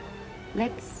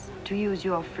 Let's, to use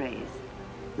your phrase,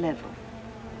 level.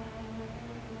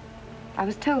 I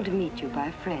was told to meet you by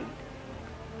a friend.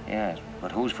 Yes,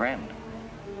 but whose friend?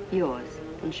 Yours,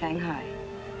 in Shanghai.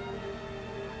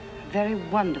 A very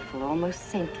wonderful, almost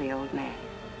saintly old man.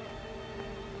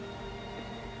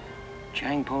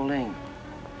 Chang Po Ling.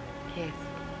 Yes.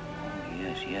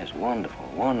 Oh, yes,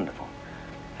 wonderful.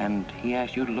 And he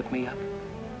asked you to look me up?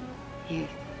 Yes.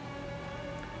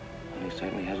 Well, he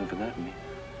certainly hasn't forgotten me.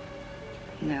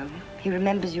 No, he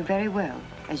remembers you very well,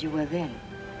 as you were then.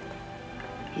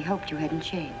 He hoped you hadn't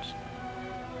changed.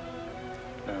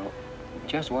 Now,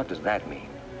 just what does that mean?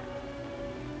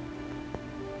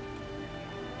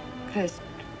 First,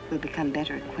 we'll become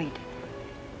better acquainted.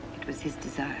 It was his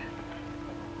desire.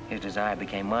 His desire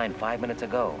became mine 5 minutes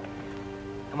ago.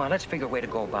 Come on, let's figure a way to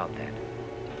go about that.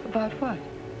 About what?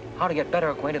 How to get better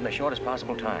acquainted in the shortest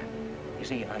possible time. You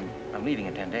see, I'm leaving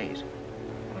in 10 days.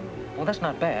 Well, that's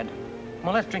not bad.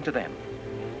 Well, let's drink to them.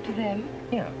 To them?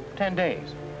 Yeah, 10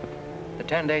 days. The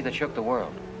 10 days that shook the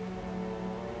world.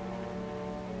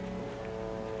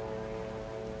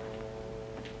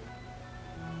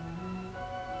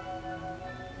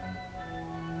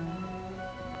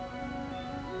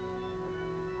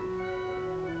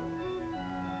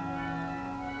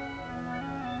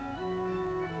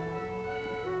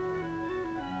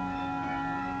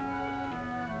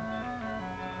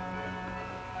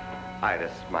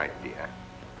 Iris, my dear.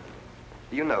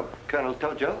 You know Colonel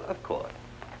Tojo, of course.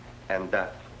 And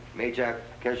Major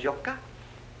Kajioka?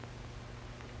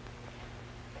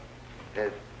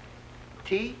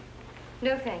 Tea?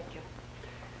 No, thank you.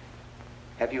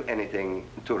 Have you anything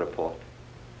to report?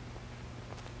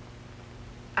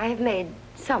 I have made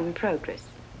some progress.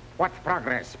 What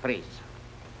progress, please?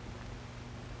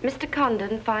 Mr.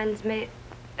 Condon finds me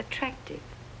attractive.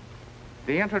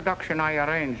 The introduction I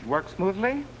arranged worked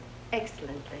smoothly?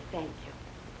 Excellently, thank you.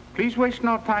 Please waste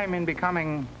no time in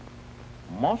becoming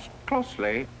most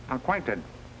closely acquainted.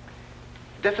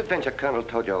 This adventure, Colonel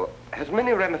Tojo, has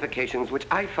many ramifications which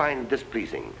I find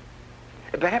displeasing.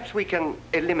 Perhaps we can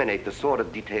eliminate the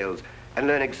sordid details and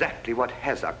learn exactly what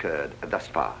has occurred thus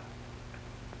far.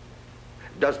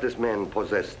 Does this man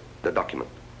possess the document?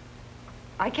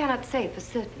 I cannot say for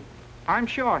certain. I'm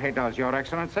sure he does, Your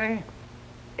Excellency.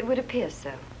 It would appear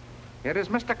so. It is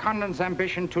Mr. Condon's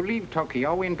ambition to leave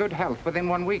Tokyo in good health within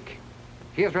 1 week.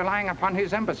 He is relying upon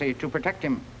his embassy to protect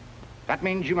him. That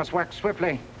means you must work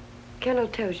swiftly. Colonel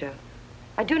Tojo,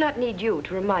 I do not need you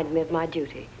to remind me of my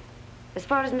duty. As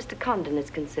far as Mr. Condon is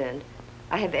concerned,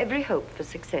 I have every hope for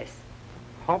success.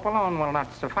 Hope alone will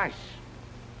not suffice.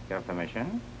 Your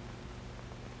permission?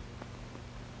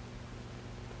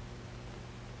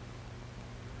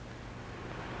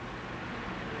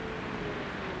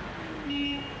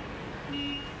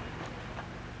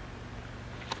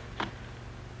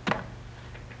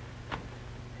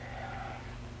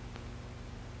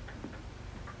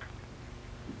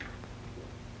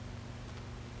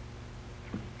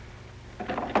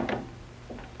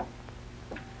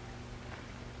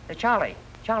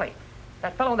 Charlie,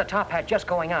 that fellow in the top hat just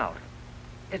going out.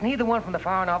 Isn't he the one from the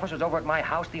Foreign Office who was over at my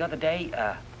house the other day?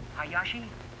 Hayashi?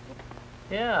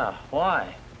 Yeah,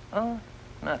 why? Oh,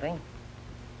 nothing.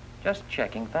 Just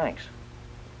checking, thanks.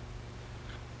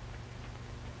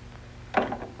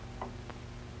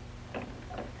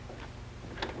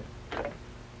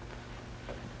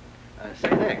 Say,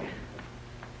 Nick,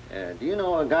 do you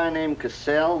know a guy named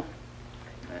Cassell?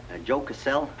 Joe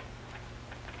Cassell?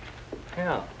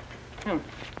 Yeah.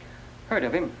 Heard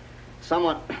of him.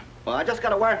 Well, I just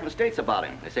got a wire from the States about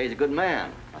him. They say he's a good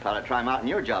man. I thought I'd try him out in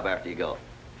your job after you go.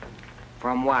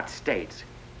 From what States?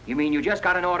 You mean you just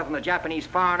got an order from the Japanese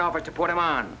Foreign Office to put him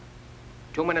on?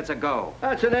 2 minutes ago.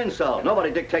 That's an insult. Nobody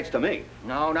dictates to me.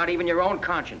 No, not even your own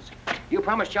conscience. You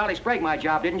promised Charlie Sprague my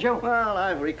job, didn't you? Well,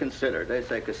 I've reconsidered. They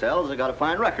say Cassell's got a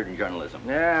fine record in journalism.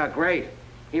 Yeah, great.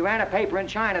 He ran a paper in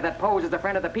China that posed as a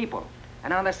friend of the people.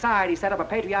 And on the side, he set up a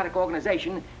patriotic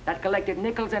organization that collected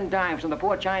nickels and dimes from the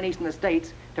poor Chinese in the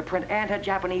States to print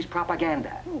anti-Japanese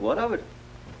propaganda. What of it?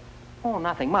 Oh,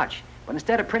 nothing much. But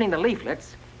instead of printing the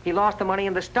leaflets, he lost the money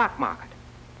in the stock market.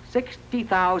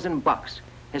 $60,000.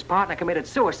 His partner committed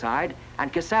suicide,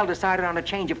 and Cassell decided on a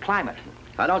change of climate.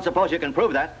 I don't suppose you can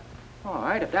prove that. All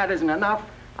right, if that isn't enough,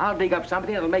 I'll dig up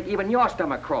something that'll make even your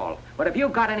stomach crawl. But if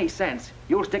you've got any sense,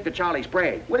 you'll stick to Charlie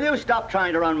Sprague. Will you stop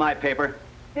trying to run my paper?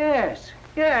 Yes.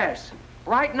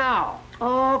 Right now.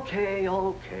 Okay.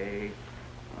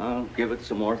 I'll give it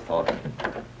some more thought.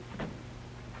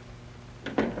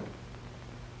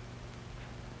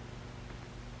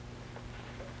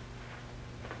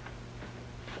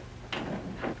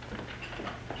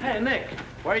 Hey, Nick,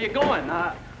 where are you going?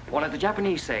 Well, as the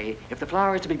Japanese say, if the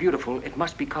flower is to be beautiful, it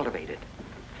must be cultivated.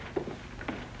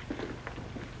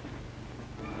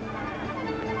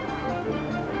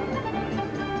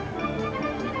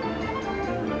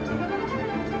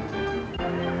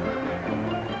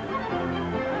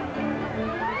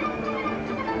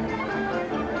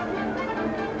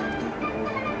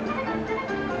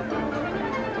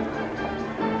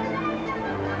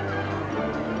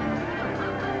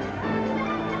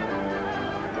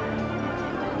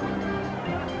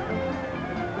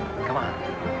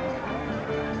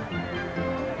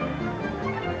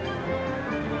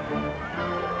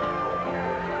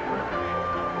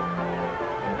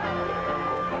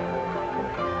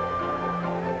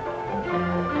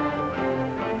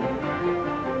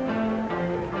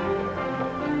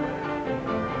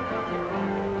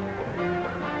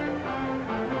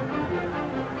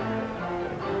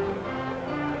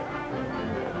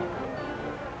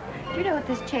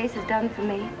 This chase has done for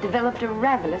me. Developed a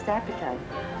ravenous appetite.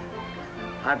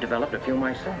 I've developed a few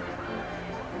myself.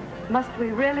 Must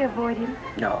we really avoid him?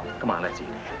 No. Come on, let's eat.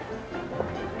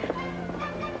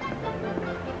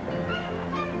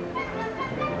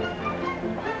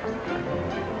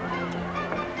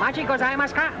 Machi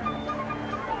gozaimasu ka?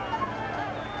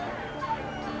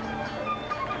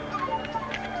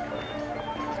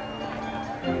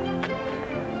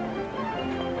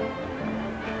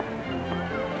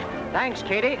 Thanks,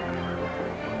 Katie.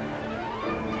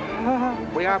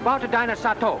 We are about to dine at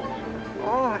Sato.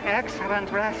 Oh,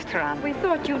 excellent restaurant. We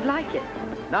thought you'd like it.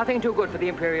 Nothing too good for the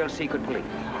Imperial Secret Police.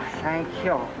 Thank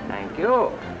you. Thank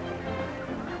you.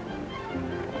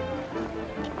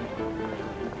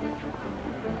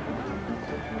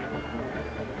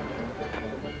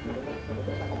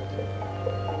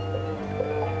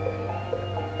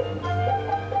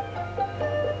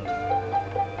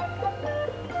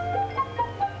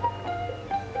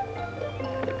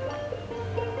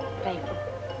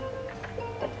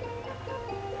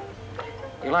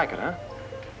 You like it, huh?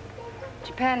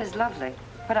 Japan is lovely.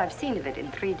 What I've seen of it in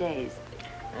 3 days.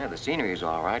 Yeah, the scenery is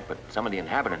all right, but some of the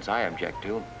inhabitants I object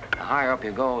to. The higher up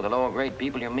you go, the lower grade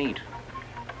people you meet.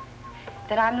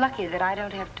 That I'm lucky that I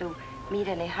don't have to meet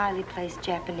any highly placed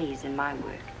Japanese in my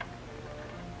work.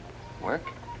 Work?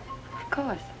 Of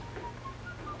course.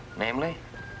 Namely?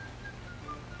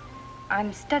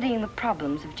 I'm studying the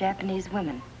problems of Japanese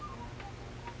women.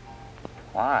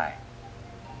 Why?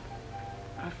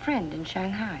 A friend in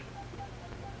Shanghai.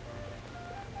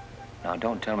 Now,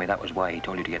 don't tell me that was why he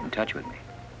told you to get in touch with me.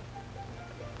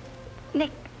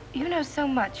 Nick, you know so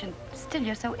much, and still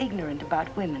you're so ignorant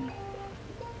about women.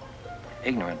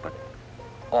 Ignorant, but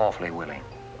awfully willing.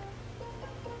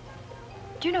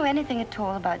 Do you know anything at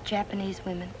all about Japanese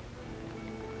women?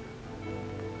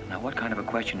 Now, what kind of a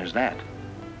question is that?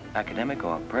 Academic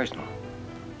or personal?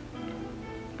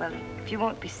 Well, if you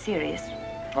won't be serious.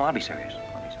 Oh, I'll be serious.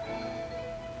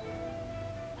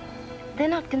 They're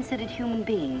not considered human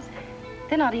beings.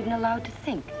 They're not even allowed to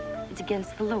think. It's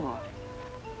against the law.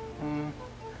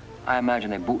 I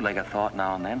imagine they bootleg a thought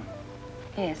now and then.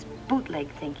 Yes, bootleg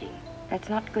thinking. That's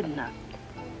not good enough.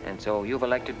 And so you've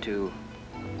elected to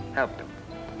help them.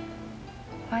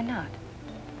 Why not?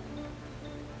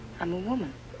 I'm a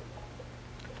woman.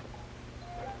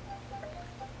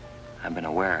 I've been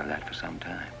aware of that for some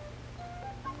time.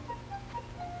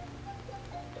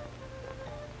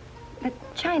 The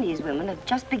Chinese women are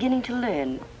just beginning to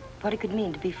learn what it could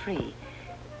mean to be free.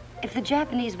 If the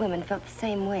Japanese women felt the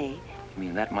same way... You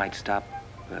mean that might stop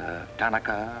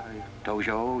Tanaka,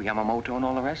 Tojo, Yamamoto, and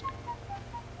all the rest?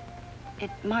 It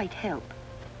might help.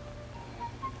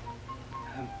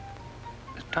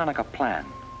 This Tanaka plan,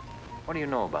 what do you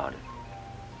know about it?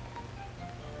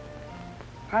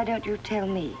 Why don't you tell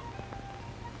me?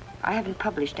 I haven't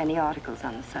published any articles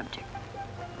on the subject.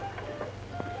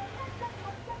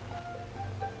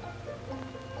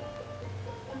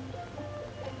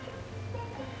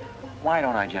 Why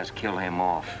don't I just kill him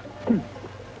off?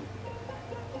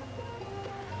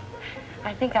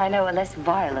 I think I know a less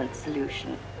violent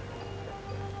solution.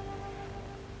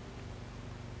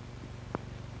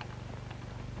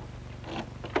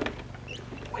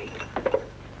 Wait.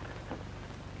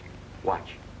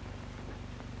 Watch.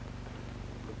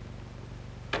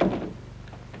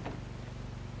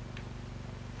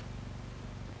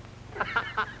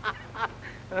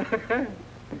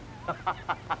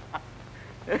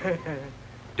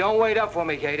 Don't wait up for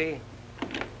me, Katie.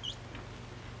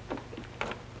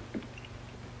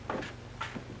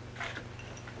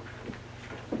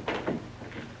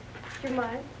 Do you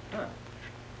mind? Huh.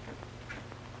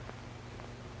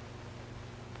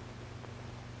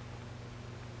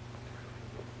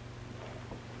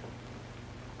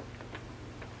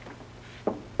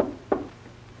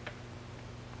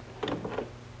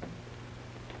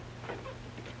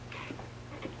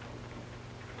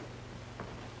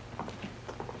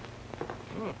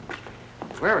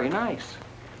 Very nice.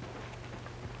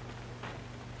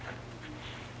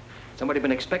 Somebody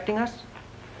been expecting us?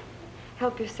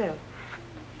 Help yourself.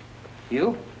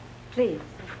 You? Please.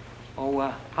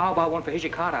 Oh, how about one for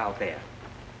Hijikata out there?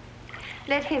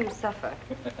 Let him suffer.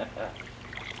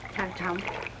 彈琴，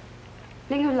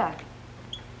拎佢嚟。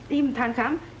你唔彈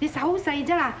琴，你手好細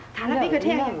啫啦，彈下俾佢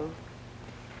聽。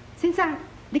先生，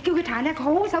你叫佢彈啊，佢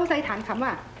好手細彈琴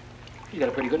啊。You got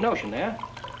a pretty good notion there.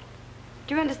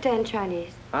 Do you understand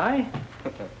Chinese? Hi.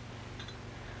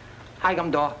 Hi,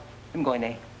 I'm Daw. I'm going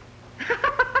there.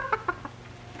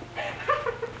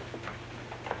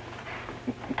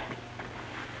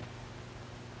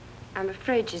 I'm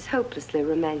afraid she's hopelessly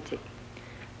romantic.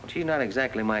 She's not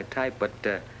exactly my type, but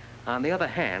on the other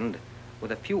hand,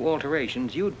 with a few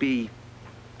alterations, you'd be...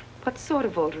 What sort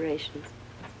of alterations?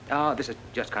 Oh, this is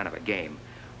just kind of a game.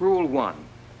 Rule 1.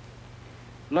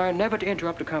 Learn never to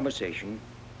interrupt a conversation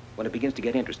when it begins to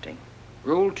get interesting.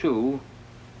 Rule 2.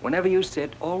 Whenever you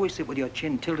sit, always sit with your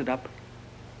chin tilted up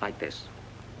like this.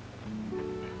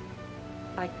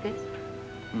 Like this?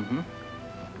 Mm-hmm.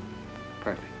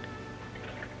 Perfect.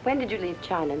 When did you leave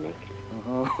China, Nick?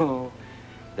 Oh,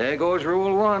 there goes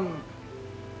Rule 1.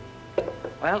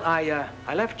 Well,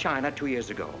 I left China 2 years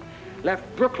ago. Left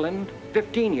Brooklyn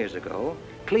 15 years ago.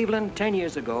 Cleveland 10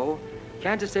 years ago.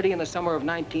 Kansas City in the summer of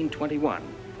 1921.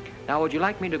 Now, would you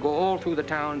like me to go all through the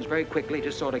towns very quickly,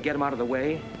 just sort of get them out of the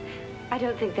way? I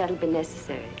don't think that'll be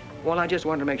necessary. Well, I just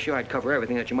wanted to make sure I'd cover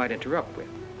everything that you might interrupt with.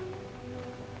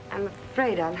 I'm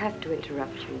afraid I'll have to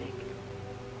interrupt you, Nick.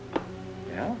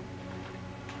 Yeah?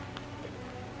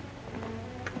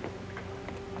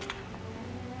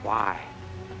 Why?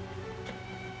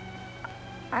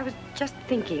 I was just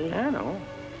thinking... I know.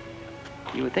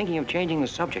 You were thinking of changing the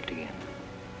subject again.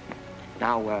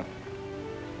 Now,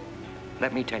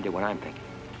 let me tell you what I'm thinking.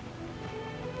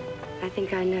 I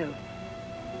think I know.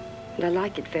 And I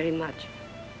like it very much.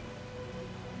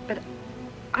 But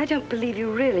I don't believe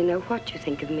you really know what you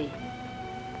think of me.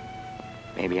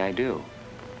 Maybe I do.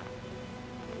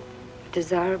 A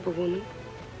desirable woman?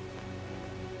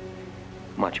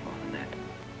 Much more than that.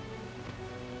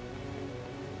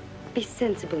 Be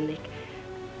sensible, Nick.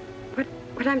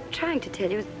 What I'm trying to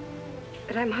tell you is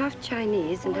that I'm half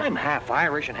Chinese and... Well, I'm half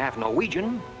Irish and half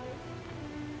Norwegian.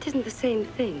 It isn't the same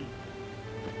thing.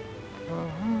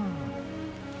 Uh-huh.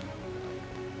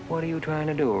 What are you trying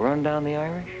to do, run down the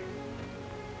Irish?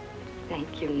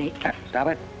 Thank you, Nick. Stop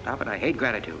it. Stop it. I hate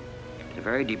gratitude. It's a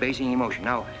very debasing emotion.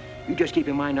 Now, you just keep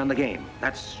your mind on the game.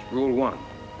 That's rule 1.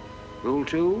 Rule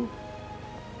 2...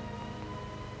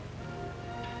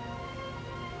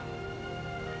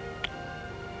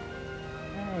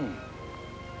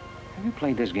 Have you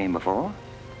played this game before?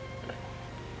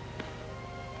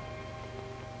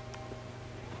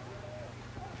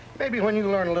 Maybe when you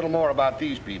learn a little more about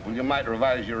these people, you might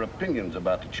revise your opinions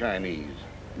about the Chinese.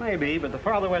 Maybe, but the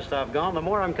farther west I've gone, the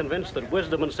more I'm convinced that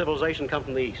wisdom and civilization come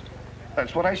from the east.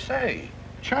 That's what I say.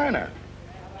 China.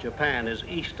 Japan is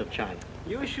east of China.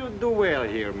 You should do well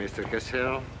here, Mr.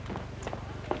 Cassell.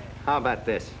 How about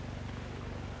this?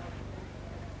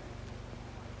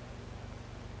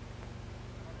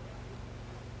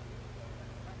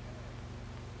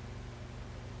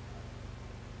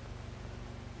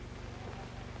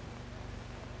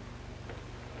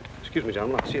 Excuse me,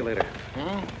 gentlemen. I'll see you later.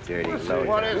 Dirty load.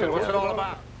 What is it? What's it all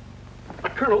about?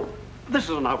 Colonel, this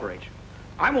is an outrage.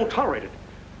 I won't tolerate it.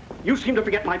 You seem to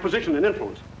forget my position and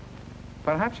influence.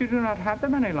 Perhaps you do not have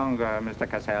them any longer, Mr.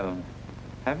 Cassell.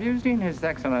 Have you seen His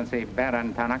Excellency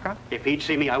Baron Tanaka? If he'd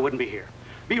see me, I wouldn't be here.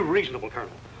 Be reasonable,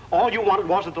 Colonel. All you wanted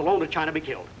was that the loan to China be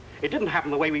killed. It didn't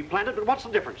happen the way we planned it, but what's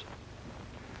the difference?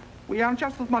 We are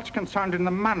just as much concerned in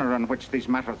the manner in which these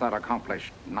matters are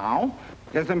accomplished. Now,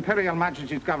 His Imperial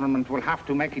Majesty's government will have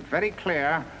to make it very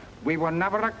clear we were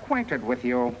never acquainted with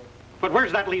you. But where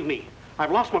does that leave me?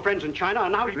 I've lost my friends in China,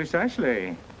 and now...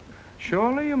 Precisely.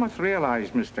 Surely you must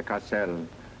realize, Mr. Cassell,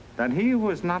 that he who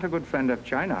is not a good friend of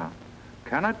China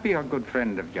cannot be a good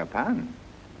friend of Japan.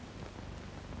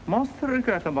 Most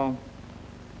regrettable.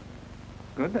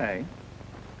 Good day.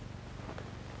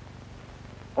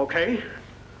 Okay.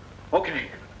 Okay.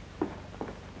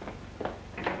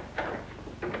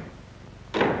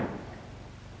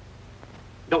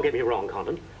 Don't get me wrong,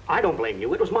 Condon. I don't blame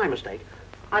you. It was my mistake.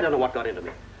 I don't know what got into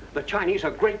me. The Chinese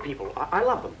are great people. I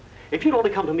love them. If you'd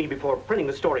only come to me before printing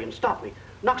the story and stop me,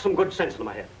 knock some good sense into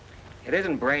my head. It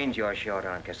isn't brains you're short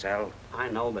on, Cassell. I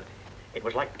know, but it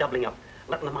was like doubling up,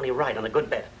 letting the money ride on a good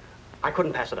bet. I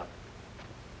couldn't pass it up.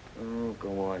 Oh,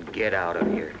 go on. Get out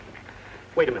of here.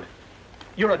 Wait a minute.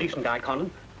 You're a decent guy,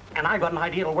 Condon, and I've got an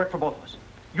idea that'll work for both of us.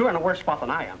 You're in a worse spot than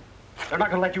I am. They're not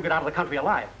going to let you get out of the country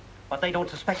alive, but they don't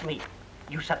suspect me.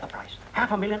 You set the price.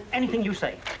 $500,000, anything you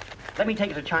say. Let me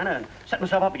take it to China and set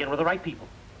myself up again with the right people.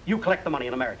 You collect the money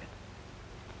in America.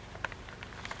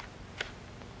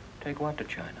 Take what to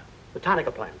China? The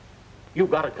Tanaka plan. You've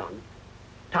got it, Condon.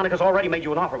 Tanaka's already made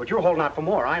you an offer, but you're holding out for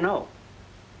more, I know.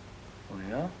 Oh,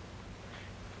 yeah?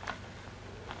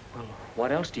 Well,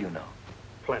 what else do you know?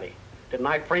 Plenty. Didn't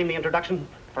I frame the introduction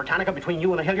for Tanaka between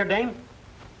you and the Hilliard dame?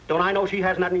 Don't I know she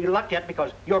hasn't had any luck yet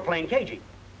because you're playing cagey?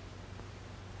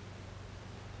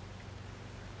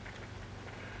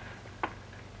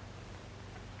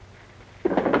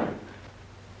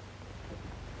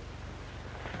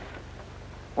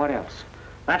 What else?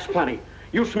 That's plenty.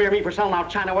 You smear me for selling out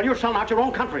China while you're selling out your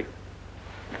own country.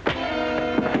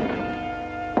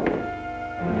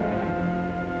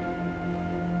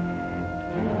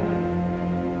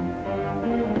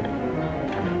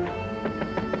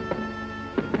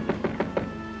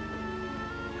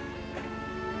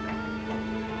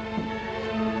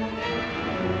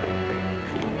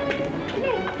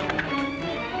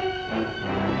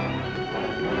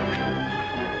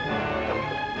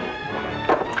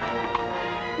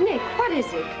 What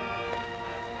is it?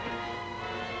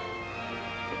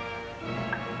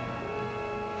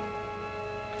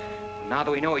 Now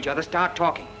that we know each other, start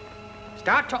talking.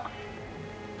 Start talking.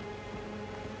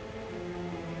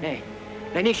 Hey,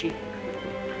 Nenishi.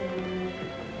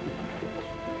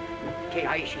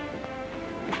 Keihaishi.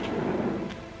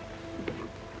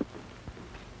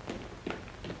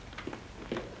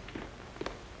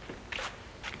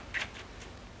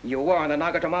 You were on the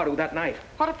Nagatomaru that night.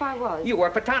 What if I was? You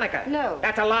worked for Tanaka. No.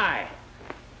 That's a lie.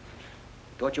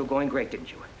 Thought you were going great, didn't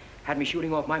you? Had me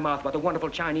shooting off my mouth about the wonderful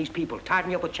Chinese people, tied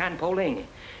me up with Chan Po-ling.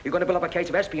 You're going to build up a case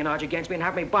of espionage against me and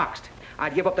have me boxed.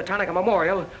 I'd give up the Tanaka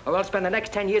Memorial, or else spend the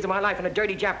next 10 years of my life in a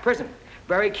dirty Jap prison.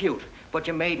 Very cute, but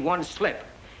you made one slip.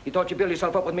 You thought you'd build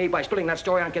yourself up with me by spilling that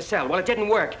story on Cassell. Well, it didn't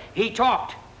work. He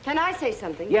talked. Can I say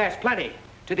something? Yes, plenty.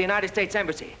 To the United States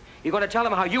Embassy. You're going to tell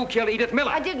them how you killed Edith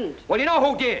Miller. I didn't. Well, you know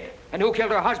who did, and who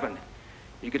killed her husband.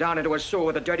 You go down into a sewer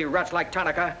with the dirty rats like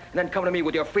Tanaka, and then come to me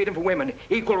with your freedom for women,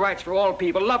 equal rights for all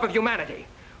people, love of humanity.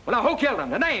 Well, now, who killed them?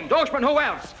 The name, Doshman, who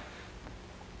else?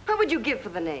 What would you give for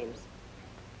the names?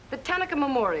 The Tanaka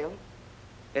Memorial?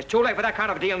 It's too late for that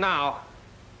kind of deal now.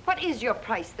 What is your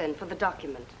price, then, for the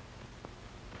document?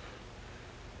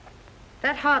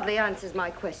 That hardly answers my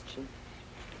question.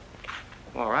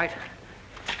 All right.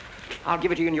 I'll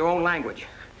give it to you in your own language.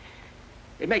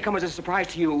 It may come as a surprise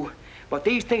to you, but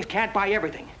these things can't buy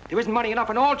everything. There isn't money enough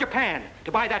in all Japan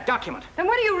to buy that document. Then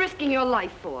what are you risking your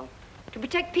life for? To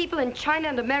protect people in China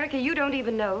and America you don't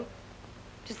even know?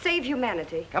 To save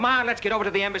humanity? Come on, let's get over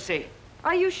to the embassy.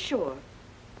 Are you sure?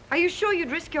 Are you sure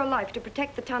you'd risk your life to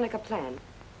protect the Tanaka plan?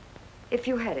 If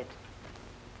you had it?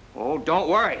 Oh, don't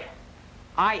worry.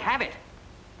 I have it.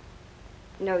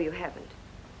 No, you haven't.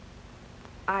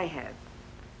 I have.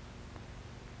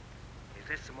 Is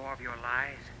this some more of your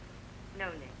lies? No,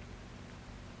 Nick.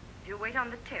 If you wait on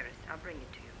the terrace, I'll bring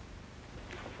it to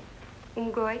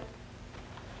you. Umgoy?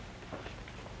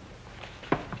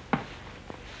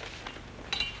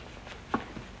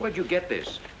 Where'd you get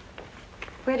this?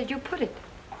 Where did you put it?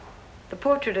 The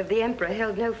portrait of the Emperor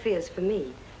held no fears for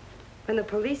me. When the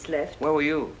police left... Where were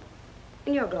you?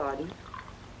 In your garden.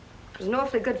 It was an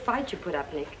awfully good fight you put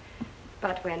up, Nick.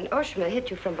 But when Oshima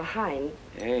hit you from behind...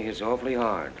 Hey, it's awfully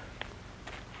hard.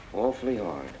 Awfully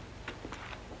hard.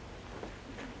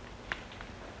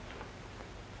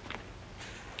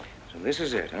 So this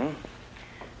is it, huh?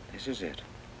 This is it.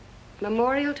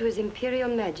 Memorial to His Imperial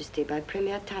Majesty by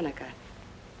Premier Tanaka,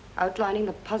 outlining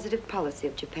the positive policy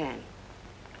of Japan.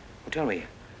 Well, tell me,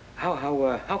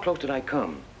 how close did I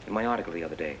come in my article the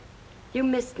other day? You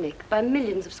missed, Nick, by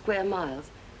millions of square miles.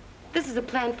 This is a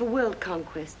plan for world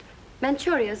conquest.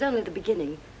 Manchuria is only the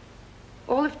beginning.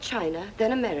 All of China,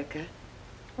 then America.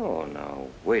 Oh, now,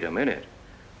 wait a minute.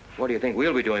 What do you think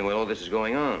we'll be doing when all this is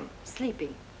going on?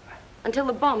 Sleeping. Until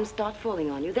the bombs start falling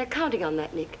on you. They're counting on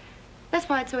that, Nick. That's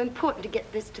why it's so important to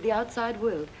get this to the outside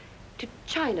world. To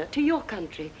China, to your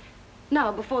country.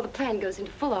 Now, before the plan goes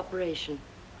into full operation.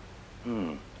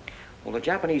 Well, the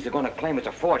Japanese are going to claim it's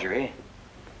a forgery.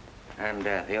 And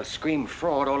they'll scream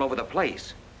fraud all over the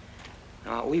place.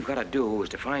 Now, what we've got to do is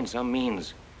to find some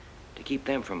means to keep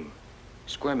them from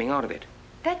squirming out of it.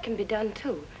 That can be done,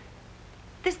 too.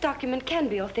 This document can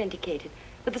be authenticated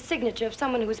with the signature of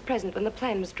someone who was present when the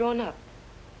plan was drawn up.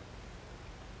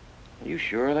 Are you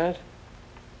sure of that?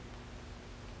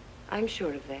 I'm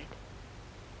sure of that.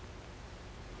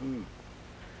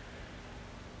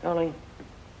 Darling,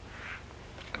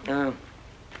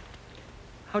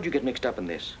 how'd you get mixed up in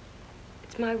this?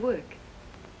 It's my work.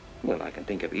 Well, I can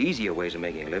think of easier ways of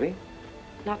making a living.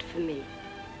 Not for me.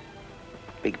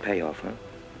 Big payoff, huh?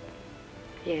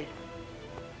 Yes.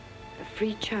 A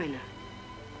free China.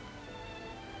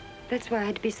 That's why I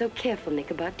had to be so careful, Nick,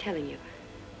 about telling you.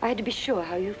 I had to be sure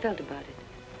how you felt about it.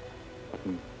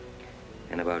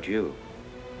 And about you.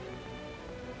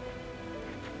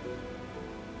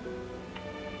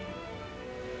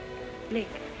 Nick.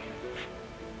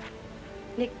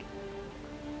 Nick,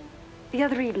 the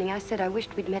other evening I said I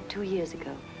wished we'd met 2 years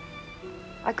ago.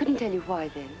 I couldn't tell you why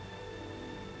then.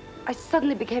 I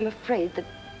suddenly became afraid that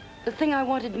the thing I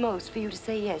wanted most for you to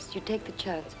say yes, you'd take the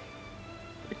chance,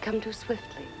 would come too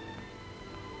swiftly.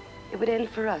 It would end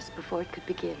for us before it could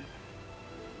begin.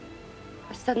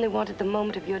 I suddenly wanted the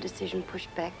moment of your decision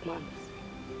pushed back months,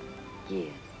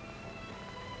 years.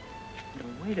 Now,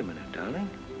 wait a minute, darling.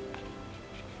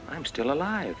 I'm still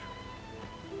alive.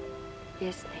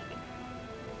 Yes, Nick.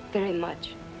 Very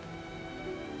much.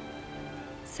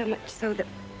 So much so that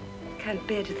I can't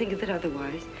bear to think of it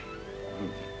otherwise.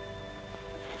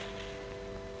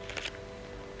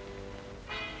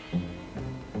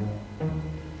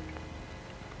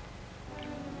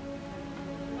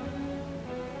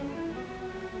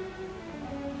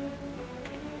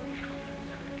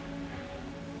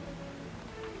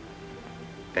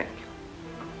 Thank you.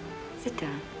 Sit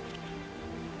down.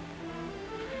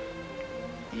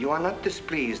 You are not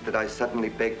displeased that I suddenly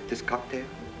begged this cocktail?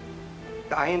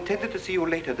 I intended to see you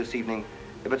later this evening,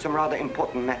 but some rather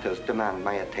important matters demand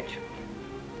my attention.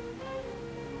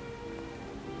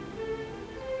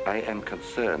 I am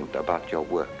concerned about your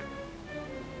work.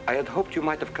 I had hoped you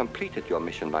might have completed your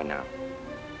mission by now,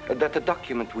 that the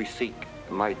document we seek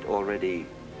might already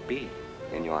be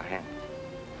in your hands.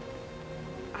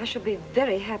 I shall be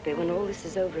very happy when all this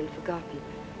is over and forgotten.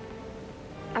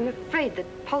 I'm afraid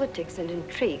that politics and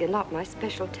intrigue are not my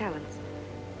special talents.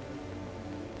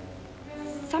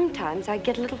 Sometimes I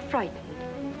get a little frightened.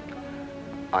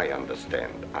 I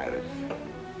understand, Iris.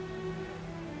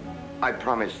 I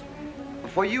promise,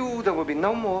 for you there will be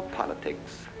no more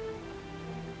politics,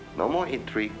 no more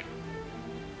intrigue,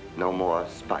 no more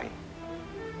spying.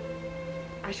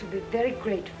 I shall be very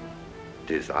grateful.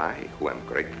 It is I who am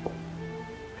grateful.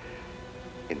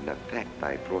 In fact,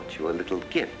 I brought you a little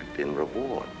gift in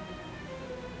reward.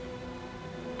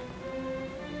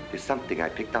 It's something I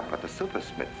picked up at the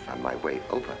silversmith's on my way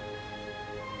over.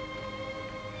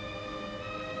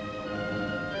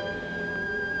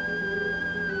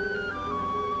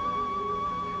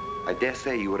 I dare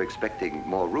say you were expecting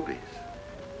more rubies.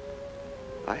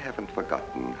 I haven't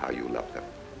forgotten how you love them.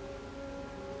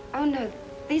 Oh, no,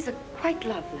 these are quite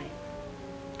lovely.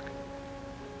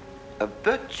 A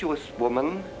virtuous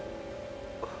woman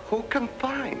who can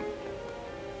find.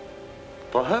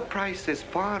 For her price is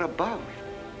far above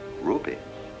ruby.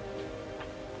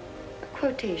 A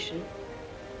quotation?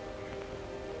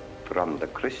 From the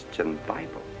Christian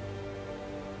Bible.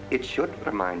 It should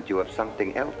remind you of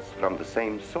something else from the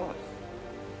same source.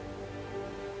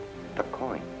 The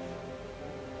coins.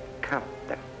 Count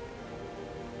them.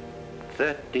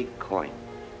 30 coins.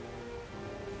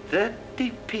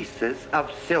 30 pieces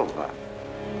of silver.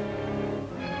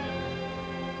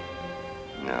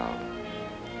 No,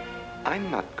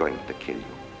 I'm not going to kill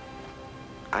you.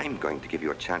 I'm going to give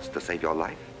you a chance to save your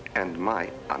life and my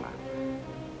honor.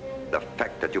 The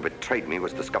fact that you betrayed me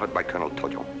was discovered by Colonel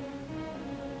Tojo.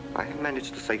 I have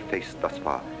managed to save face thus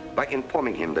far by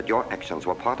informing him that your actions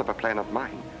were part of a plan of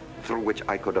mine through which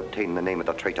I could obtain the name of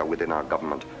the traitor within our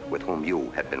government with whom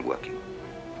you had been working.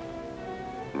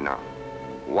 Now,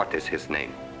 what is his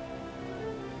name?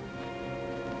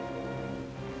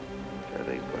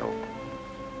 Very well.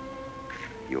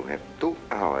 You have 2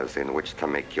 hours in which to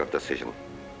make your decision.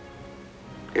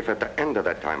 If at the end of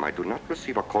that time I do not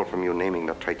receive a call from you naming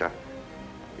the traitor,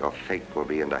 your fate will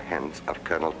be in the hands of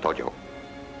Colonel Tojo.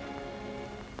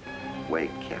 Weigh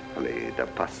carefully the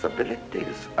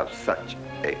possibilities of such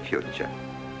a future.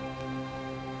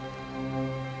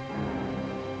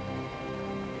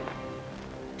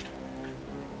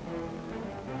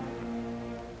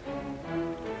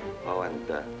 Oh, and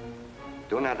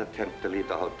do not attempt to leave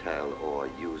the hotel or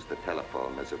use the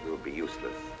telephone, as it will be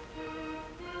useless.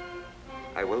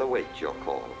 I will await your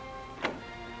call.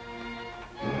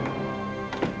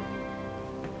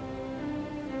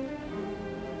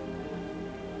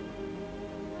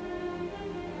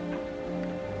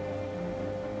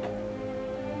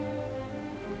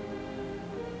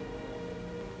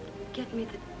 Get me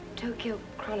the Tokyo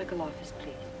Chronicle office,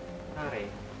 please. Sorry,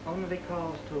 only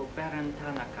calls to Baron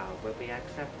Tanaka will be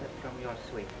accepted from your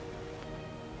suite.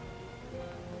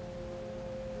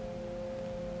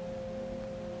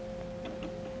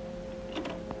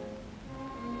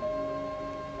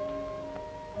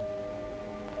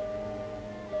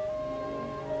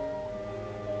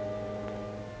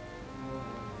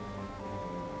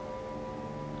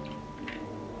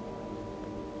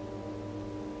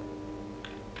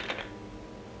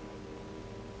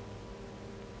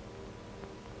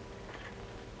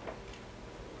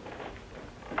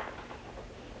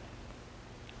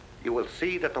 You will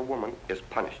see that the woman is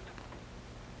punished.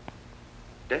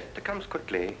 Death that comes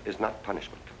quickly is not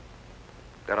punishment.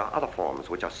 There are other forms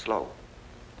which are slow,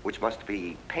 which must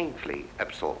be painfully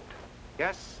absorbed.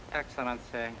 Yes,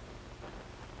 Excellency.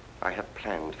 I have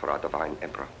planned for our divine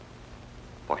emperor,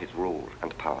 for his rule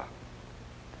and power.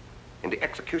 In the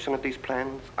execution of these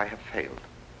plans, I have failed.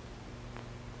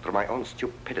 Through my own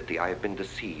stupidity, I have been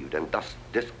deceived and thus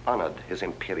dishonored his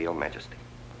imperial majesty.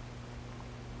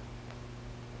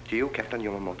 To you, Captain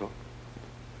Yamamoto,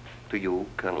 to you,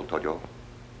 Colonel Tojo,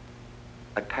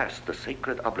 I pass the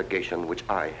sacred obligation which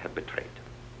I have betrayed.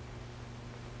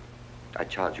 I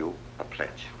charge you a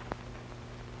pledge.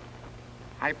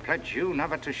 I pledge you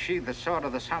never to sheathe the sword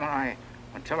of the samurai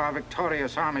until our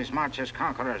victorious armies march as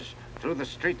conquerors through the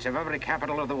streets of every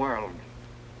capital of the world.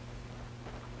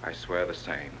 I swear the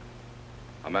same.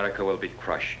 America will be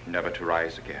crushed, never to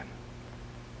rise again.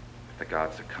 If the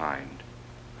gods are kind,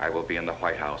 I will be in the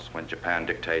White House when Japan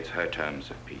dictates her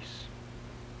terms of peace.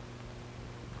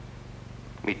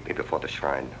 Meet me before the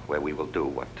shrine, where we will do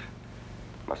what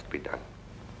must be done.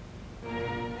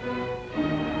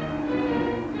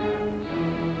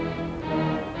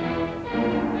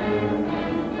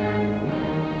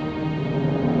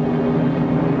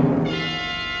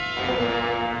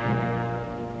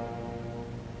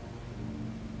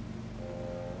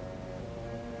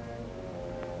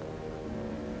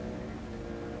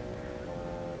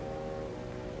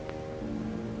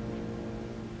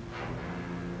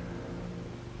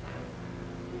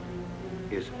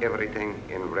 Is everything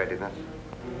in readiness?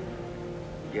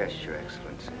 Yes, Your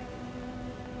Excellency.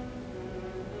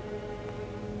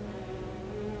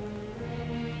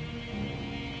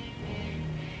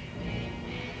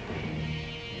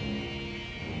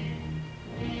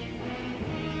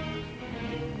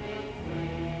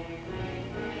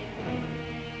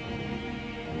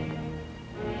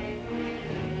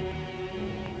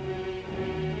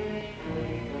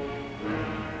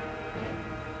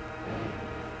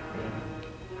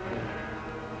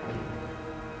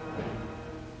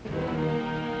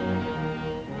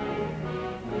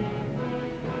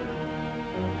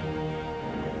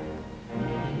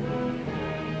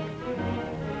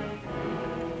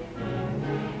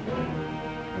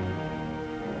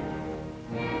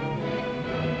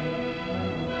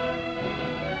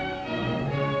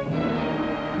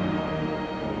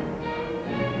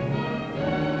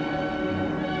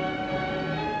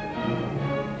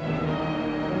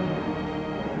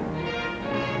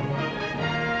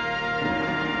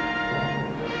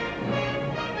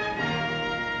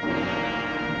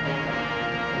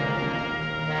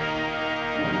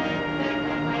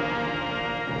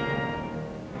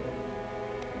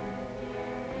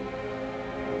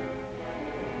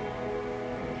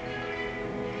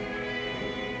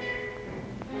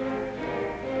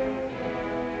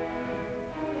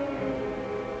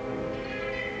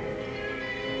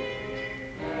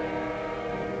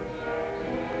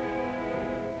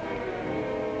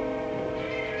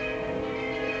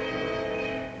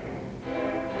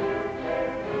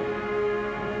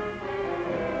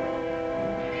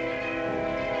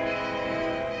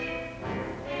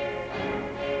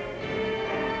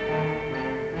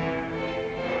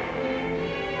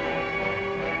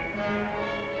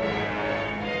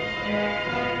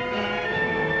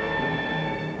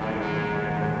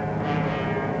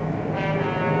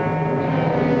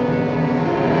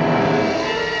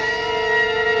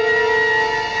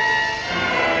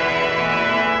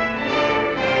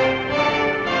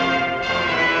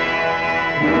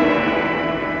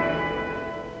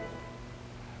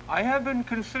 I have been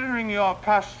considering your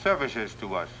past services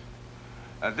to us.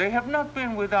 They have not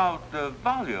been without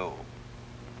value.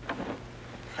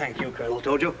 Thank you, Colonel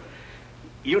Tojo.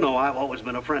 You know I've always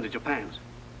been a friend of Japan's.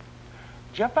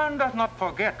 Japan does not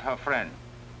forget her friend.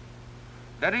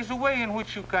 There is a way in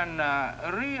which you can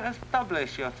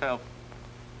re-establish yourself.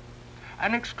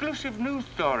 An exclusive news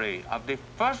story of the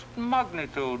first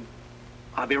magnitude.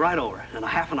 I'll be right over in a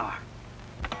half an hour.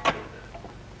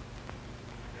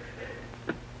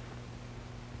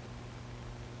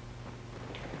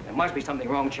 There must be something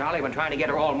wrong, Charlie. I've been trying to get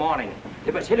her all morning.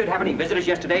 Did Miss Hilliard have any visitors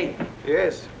yesterday?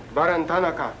 Yes, Baron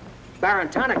Tanaka. Baron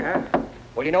Tanaka?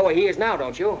 Well, you know where he is now,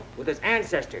 don't you? With his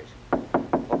ancestors.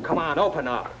 Oh, come on, open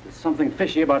up. There's something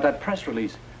fishy about that press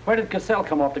release. Where did Cassell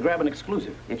come off to grab an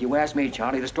exclusive? If you ask me,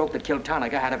 Charlie, the stroke that killed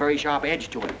Tanaka had a very sharp edge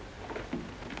to it.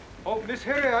 Oh, Miss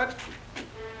Hilliard.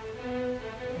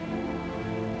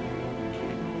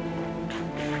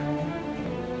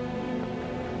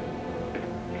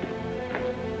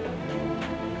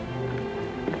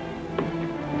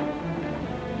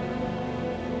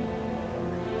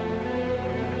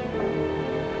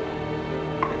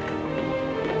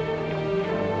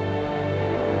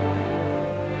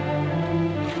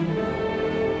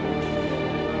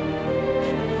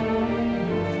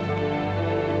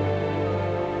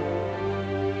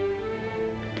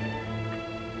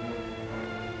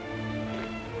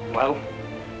 Well,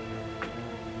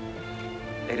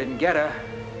 they didn't get her.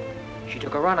 She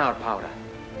took a run-out powder.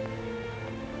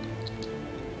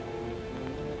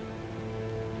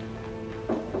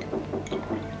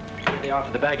 They are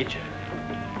for the baggage.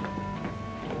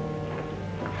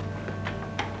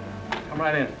 Come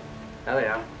right in. There they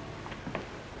are.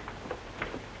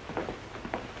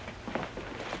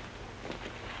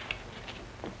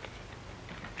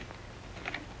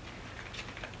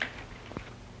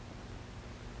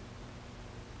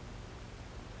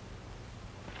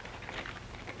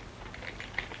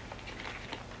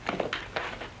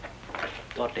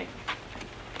 Lotte.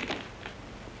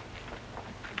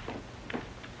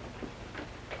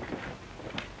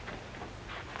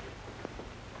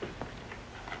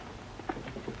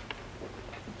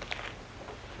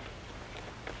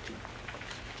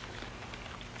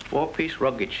 Four-piece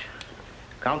luggage.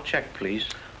 Count check, please.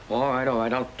 All right,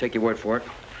 I'll take your word for it.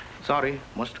 Sorry,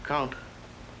 must count.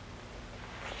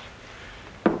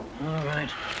 All right.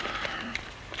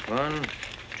 1,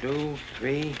 2,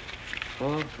 3,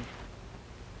 4.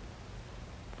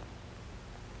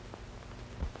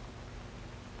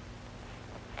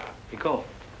 Pico.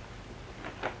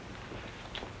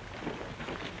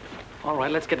 All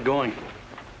right, let's get going.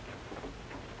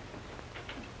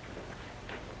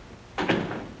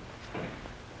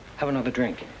 Have another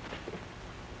drink.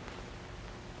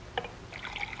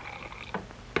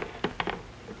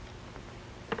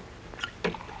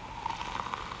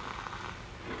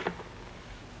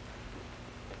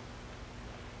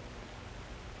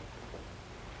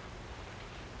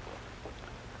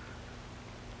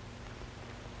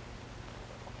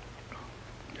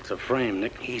 It's a frame,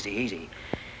 Nick. Easy, easy.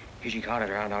 Usually caught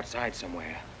it around outside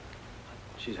somewhere.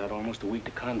 She's had almost a week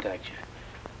to contact you.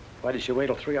 Why did she wait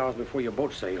till 3 hours before your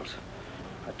boat sails?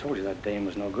 I told you that dame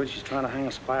was no good. She's trying to hang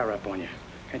a spy rap on you.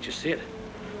 Can't you see it?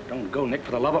 Don't go, Nick,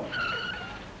 for the love of...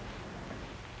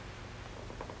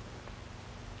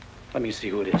 Let me see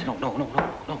who it is.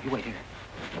 No, you wait here.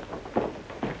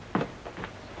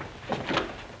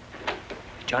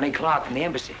 Johnny Clark from the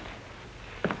embassy.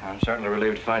 I'm certainly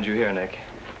relieved to find you here, Nick.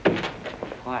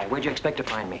 Why? Where'd you expect to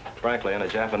find me? Frankly, in a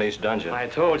Japanese dungeon. I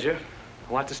told you.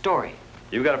 What's the story?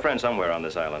 You've got a friend somewhere on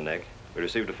this island, Nick. We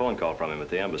received a phone call from him at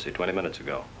the embassy 20 minutes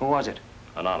ago. Who was it?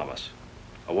 Anonymous.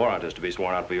 A warrant is to be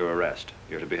sworn out for your arrest.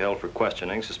 You're to be held for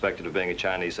questioning, suspected of being a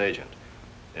Chinese agent.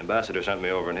 The ambassador sent me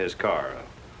over in his car.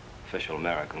 Official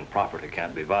American property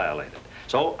can't be violated.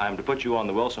 So I'm to put you on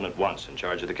the Wilson at once in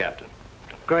charge of the captain.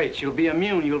 Great. You'll be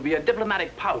immune. You'll be a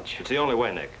diplomatic pouch. It's the only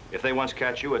way, Nick. If they once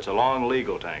catch you, it's a long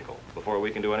legal tangle. Before we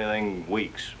can do anything,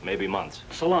 weeks, maybe months.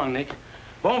 So long, Nick.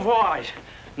 Bon voyage.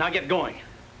 Now get going.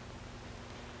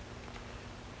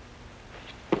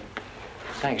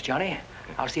 Thanks, Johnny.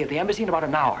 I'll see you at the embassy in about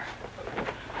an hour.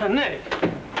 Nick!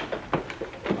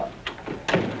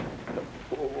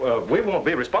 We won't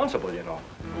be responsible, you know.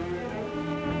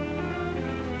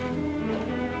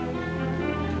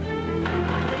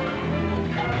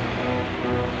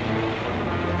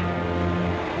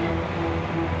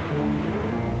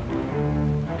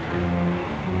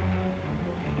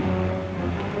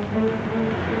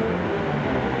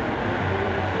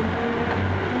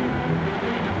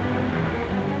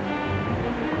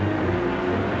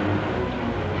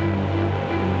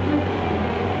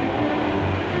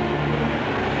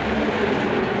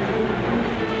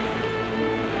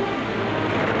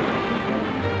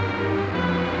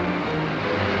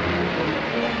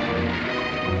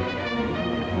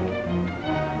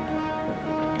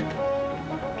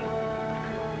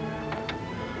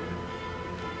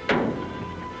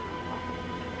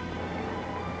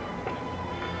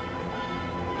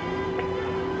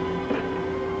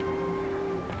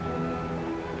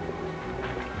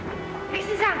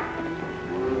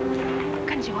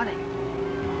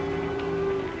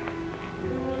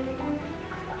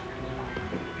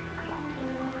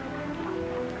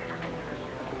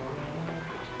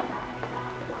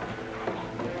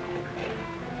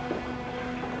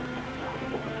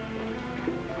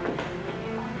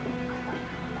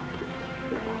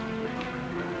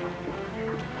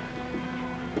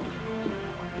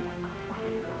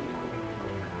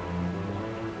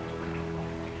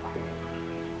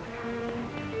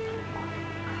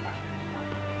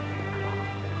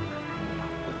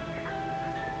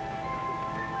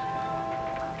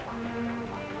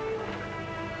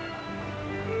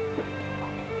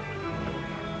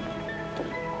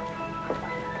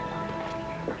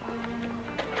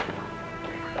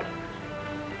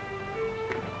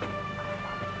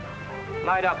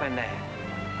 Light up in there.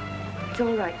 It's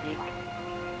all right, Nick.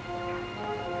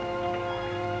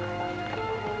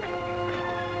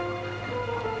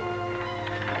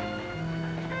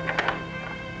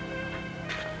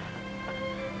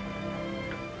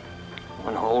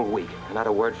 One whole week, and not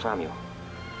a word from you.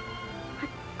 I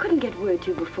couldn't get word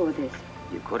to you before this.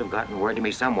 You could have gotten word to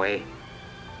me some way.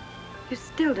 You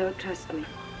still don't trust me.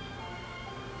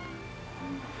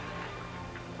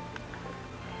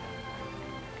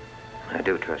 I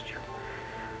do trust you.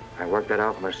 I worked that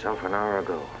out for myself an hour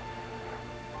ago.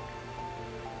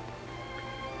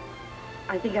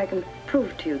 I think I can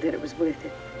prove to you that it was worth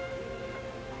it.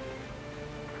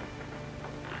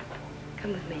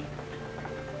 Come with me.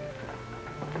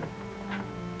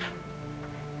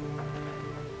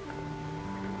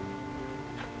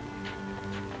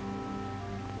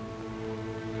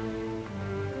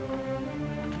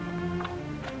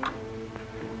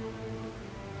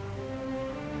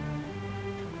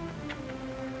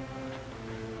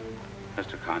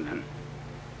 Mr. Condon,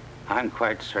 I'm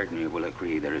quite certain you will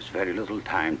agree there is very little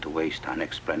time to waste on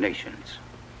explanations.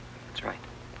 That's right.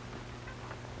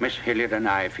 Miss Hilliard and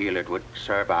I feel it would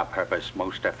serve our purpose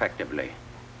most effectively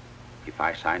if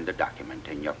I signed the document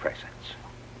in your presence.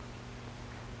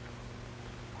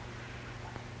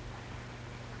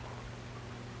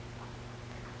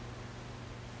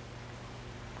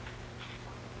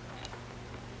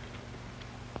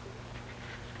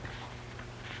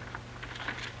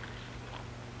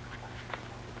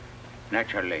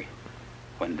 Naturally,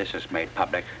 when this is made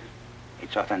public,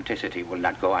 its authenticity will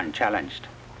not go unchallenged.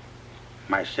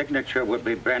 My signature would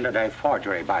be branded a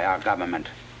forgery by our government,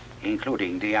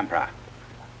 including the Emperor.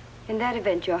 In that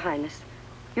event, Your Highness,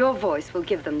 your voice will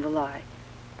give them the lie.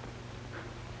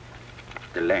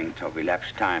 The length of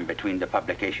elapsed time between the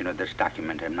publication of this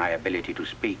document and my ability to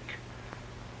speak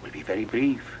will be very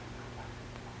brief.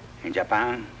 In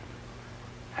Japan,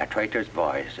 a traitor's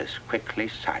voice is quickly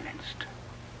silenced.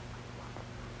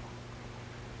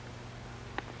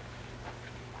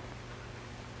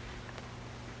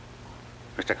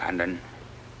 Mr. Condon,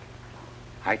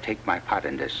 I take my part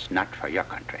in this not for your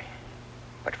country,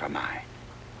 but for mine.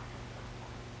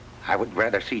 I would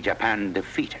rather see Japan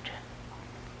defeated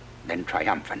than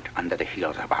triumphant under the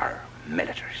heels of our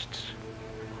militarists.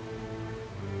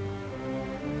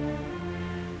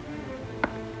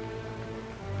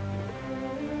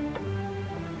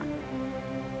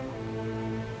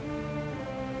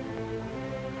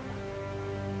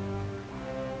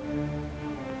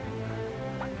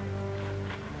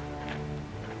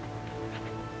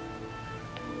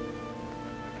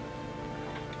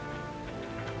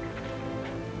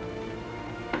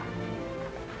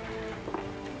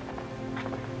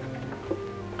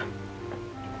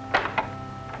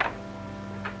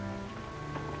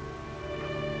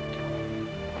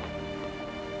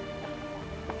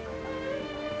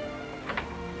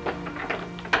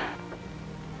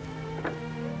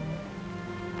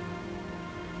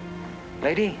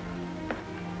 Lady,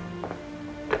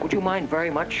 would you mind very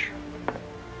much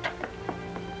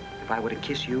if I were to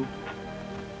kiss you?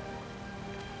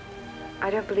 I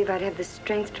don't believe I'd have the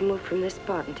strength to move from this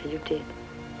spot until you did.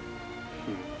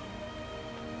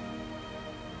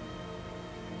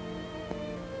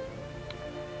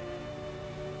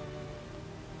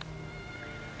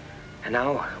 And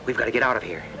now, we've got to get out of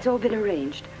here. It's all been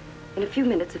arranged. In a few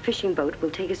minutes, a fishing boat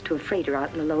will take us to a freighter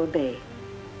out in the lower bay.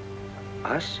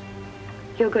 Us?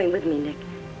 You're going with me, Nick.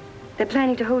 They're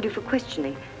planning to hold you for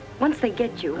questioning. Once they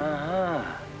get you... Uh-huh.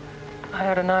 I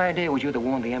had an idea it was you that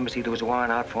warned the embassy there was a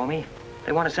warrant out for me.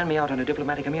 They want to send me out on a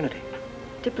diplomatic immunity.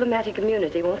 Diplomatic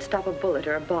immunity won't stop a bullet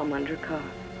or a bomb under a car.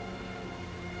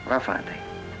 Well, I'll find it.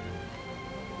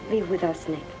 Leave with us,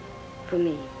 Nick. For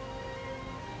me.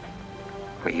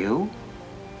 For you?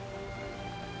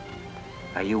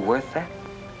 Are you worth that?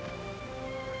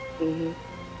 Mm-hmm.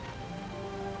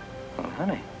 Well,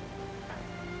 honey,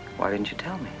 why didn't you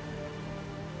tell me?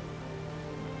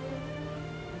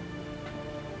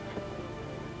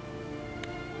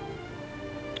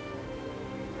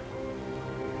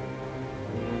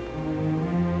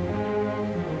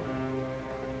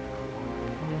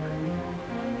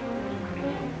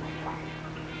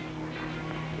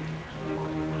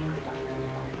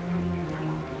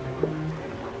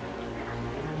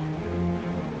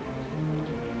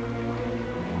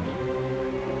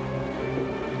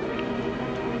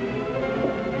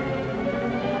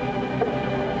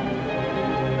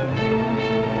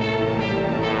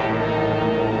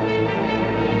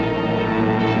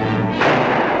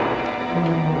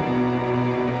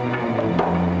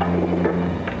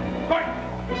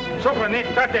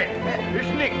 Tate,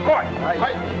 Nick, koi.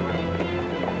 Hai.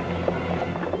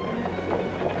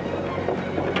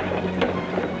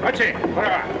 Achi,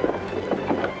 para.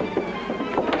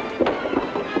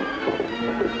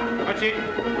 Achi,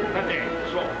 Tate,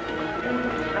 slow.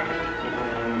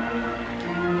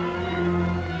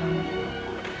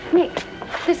 Nick,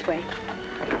 this way.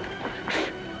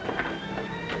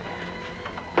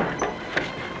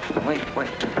 Wait.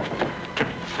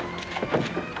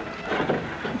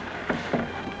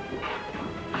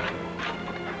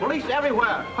 Police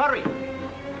everywhere. Hurry.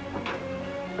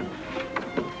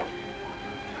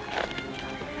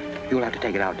 You'll have to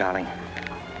take it out, darling.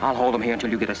 I'll hold them here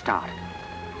until you get a start.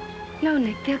 No,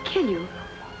 Nick, they'll kill you.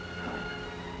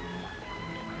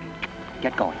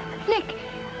 Get going. Nick,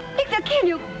 they'll kill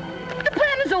you. The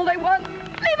plan is all they want.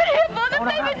 Leave it here, Father.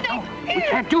 Leave it, Nick. We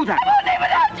can't do that. I won't leave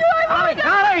without you. I won't.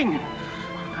 Darling!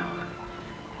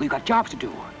 We've got jobs to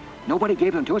do. Nobody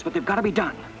gave them to us, but they've got to be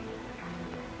done.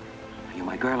 You're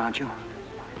my girl, aren't you?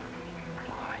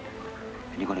 All right.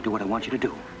 And you're going to do what I want you to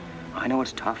do. I know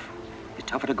it's tough. It's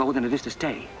tougher to go than it is to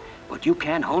stay. But you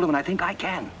can hold them, and I think I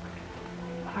can.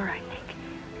 All right, Nick.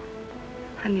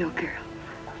 I'm your girl.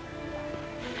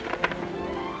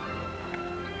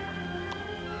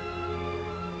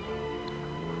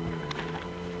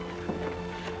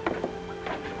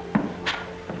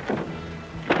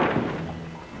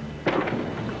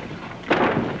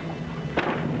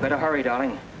 Better hurry,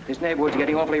 darling. This neighborhood's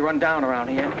getting awfully run down around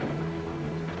here.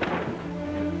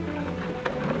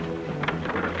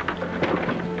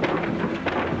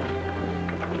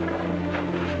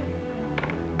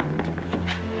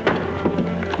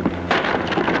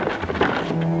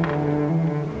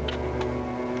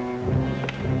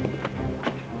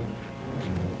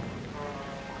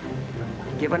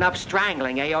 Given up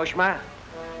strangling, eh, Oshma?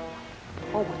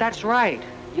 Oh, that's right.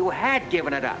 You had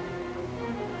given it up.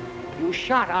 You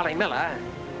shot Ollie Miller.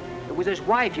 It was his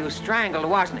wife you strangled,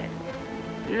 wasn't it?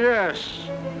 Yes.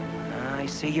 I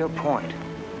see your point.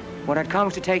 When it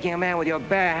comes to taking a man with your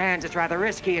bare hands, it's rather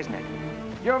risky, isn't it?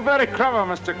 You're very clever,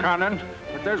 Mr. Condon,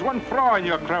 but there's one flaw in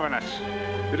your cleverness.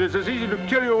 It is as easy to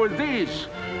kill you with these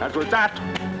as with that.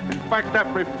 In fact, I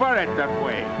prefer it that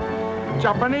way.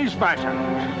 Japanese fashion.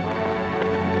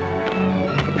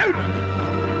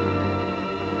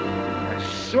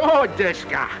 So,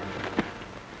 Deska.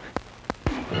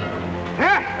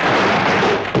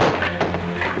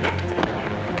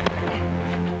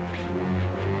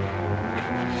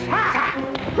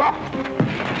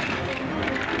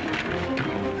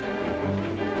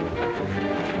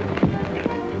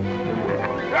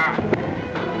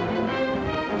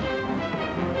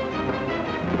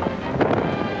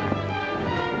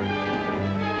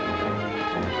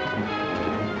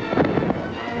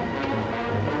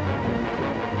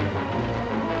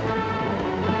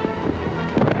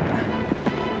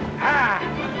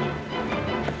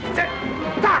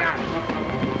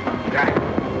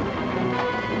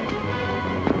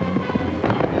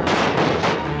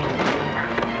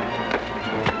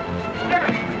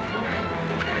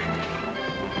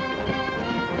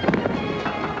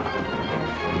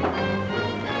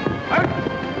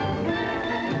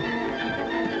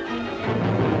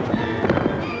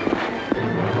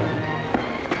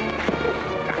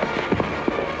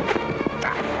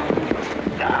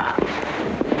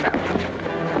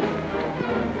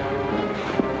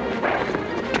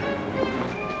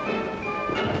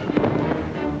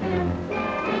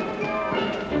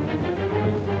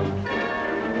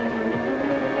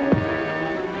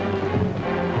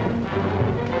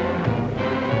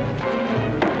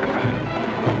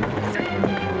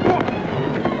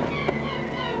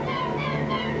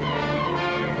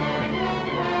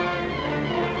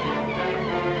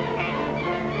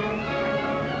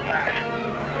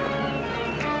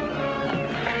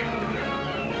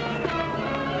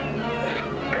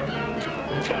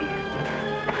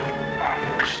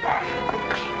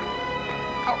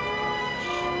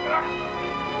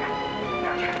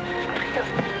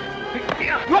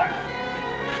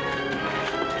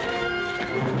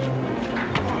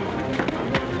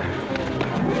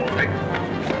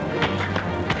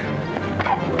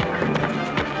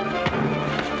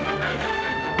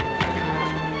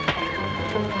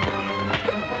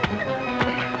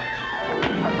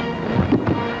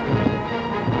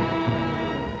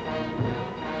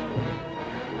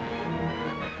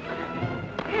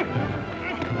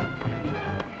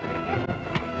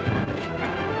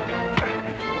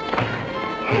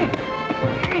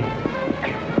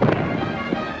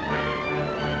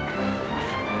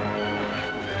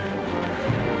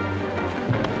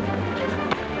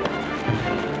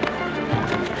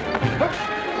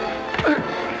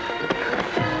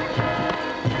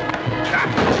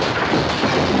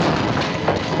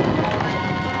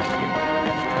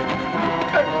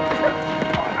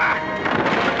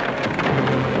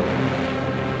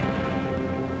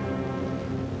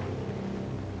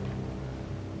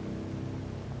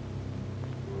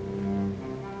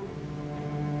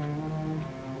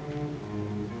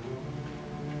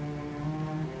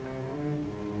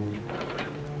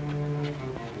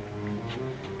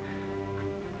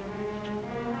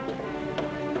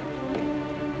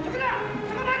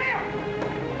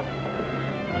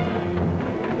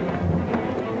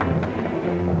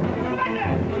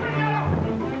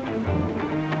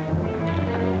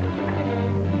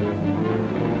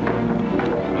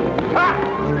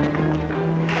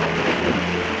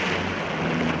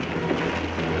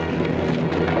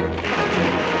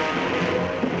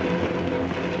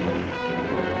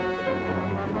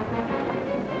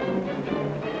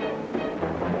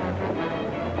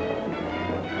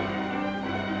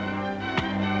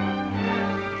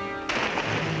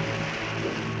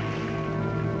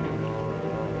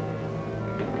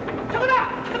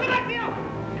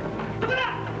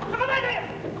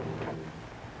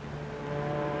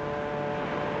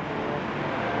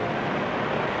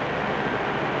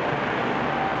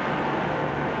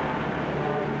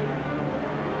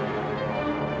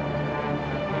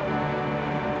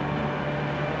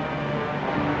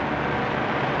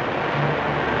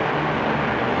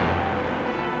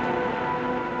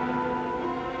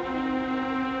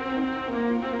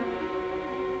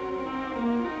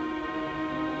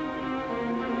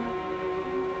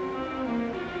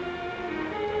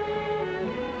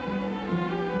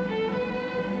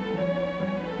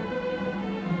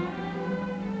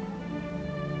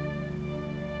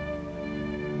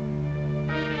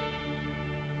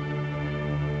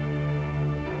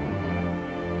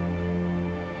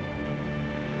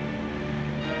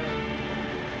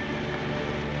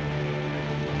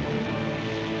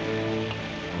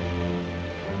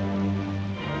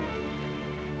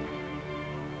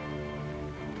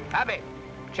 Abe,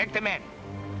 check the men.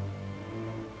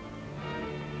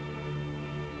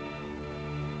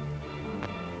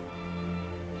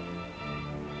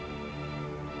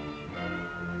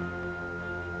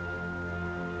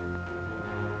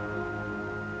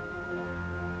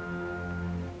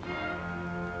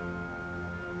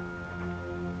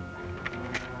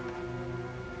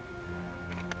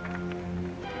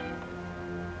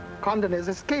 Condon has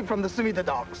escaped from the Sumida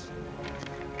docks.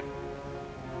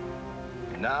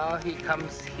 Now he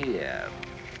comes here.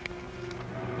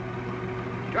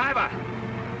 Driver!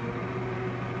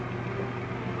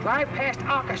 Drive past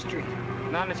Arca Street.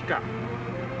 Naniska.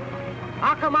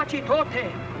 Akamachi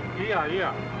Tote.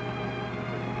 Yeah.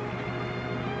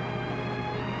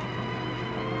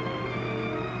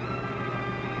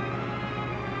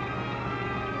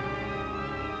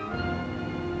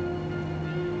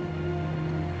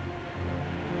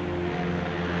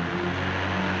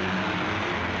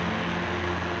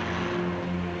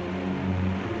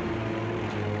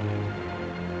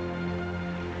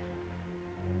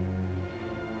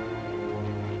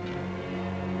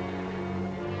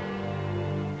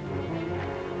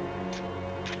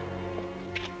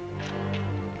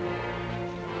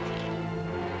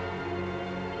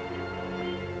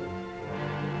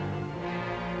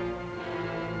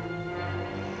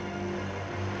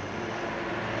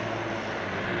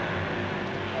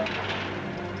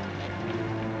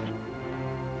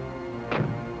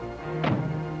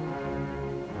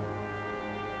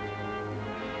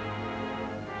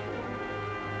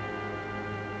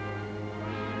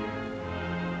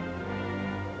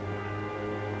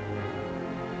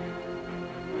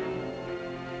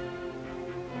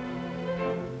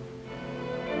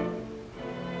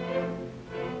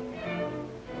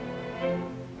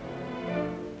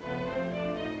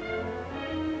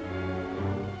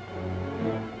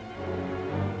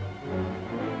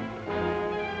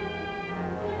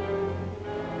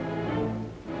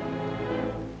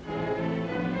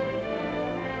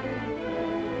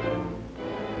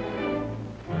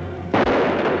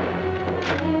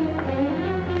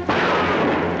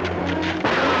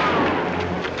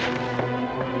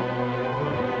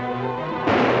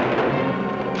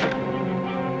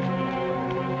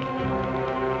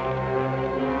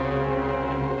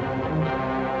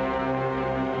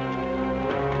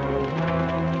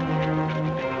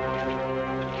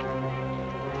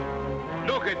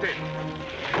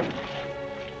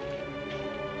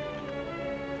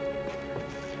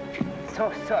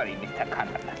 So sorry, Mr.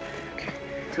 Condon,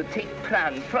 to take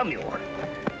plan from you.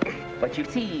 But you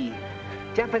see,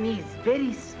 Japanese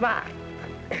very smart.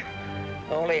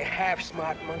 Only half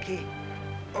smart, monkey.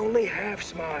 Only half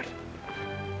smart.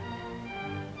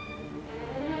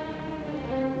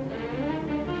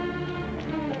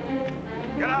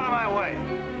 Get out of my way.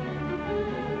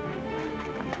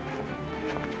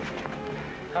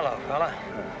 Hello, fella.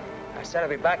 I said I'd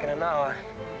be back in an hour.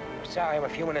 Sorry I'm a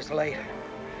few minutes late.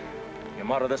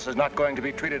 Yamato, this is not going to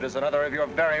be treated as another of your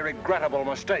very regrettable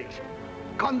mistakes.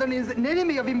 Condon is an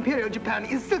enemy of Imperial Japan.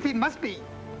 Insist he must be.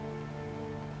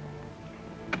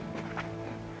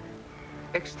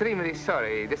 Extremely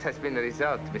sorry this has been the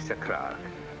result, Mr. Clark.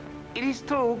 It is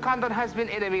true, Condon has been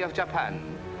enemy of Japan.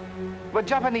 But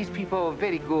Japanese people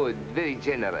very good, very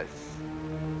generous.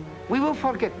 We will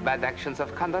forget bad actions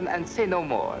of Condon and say no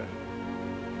more.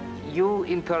 You,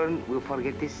 in turn, will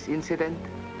forget this incident?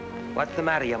 What's the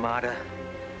matter, Yamada?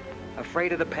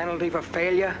 Afraid of the penalty for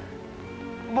failure?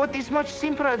 But it's much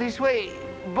simpler this way.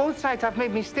 Both sides have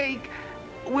made mistake.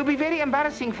 Will be very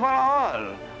embarrassing for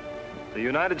all. The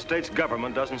United States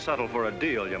government doesn't settle for a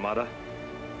deal, Yamada.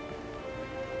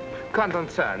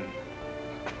 Condon-san,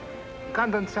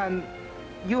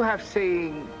 you have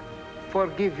saying,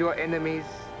 forgive your enemies.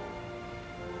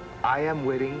 I am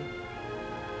willing.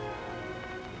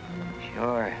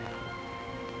 Sure.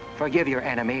 Forgive your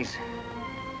enemies.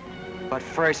 But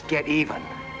first, get even.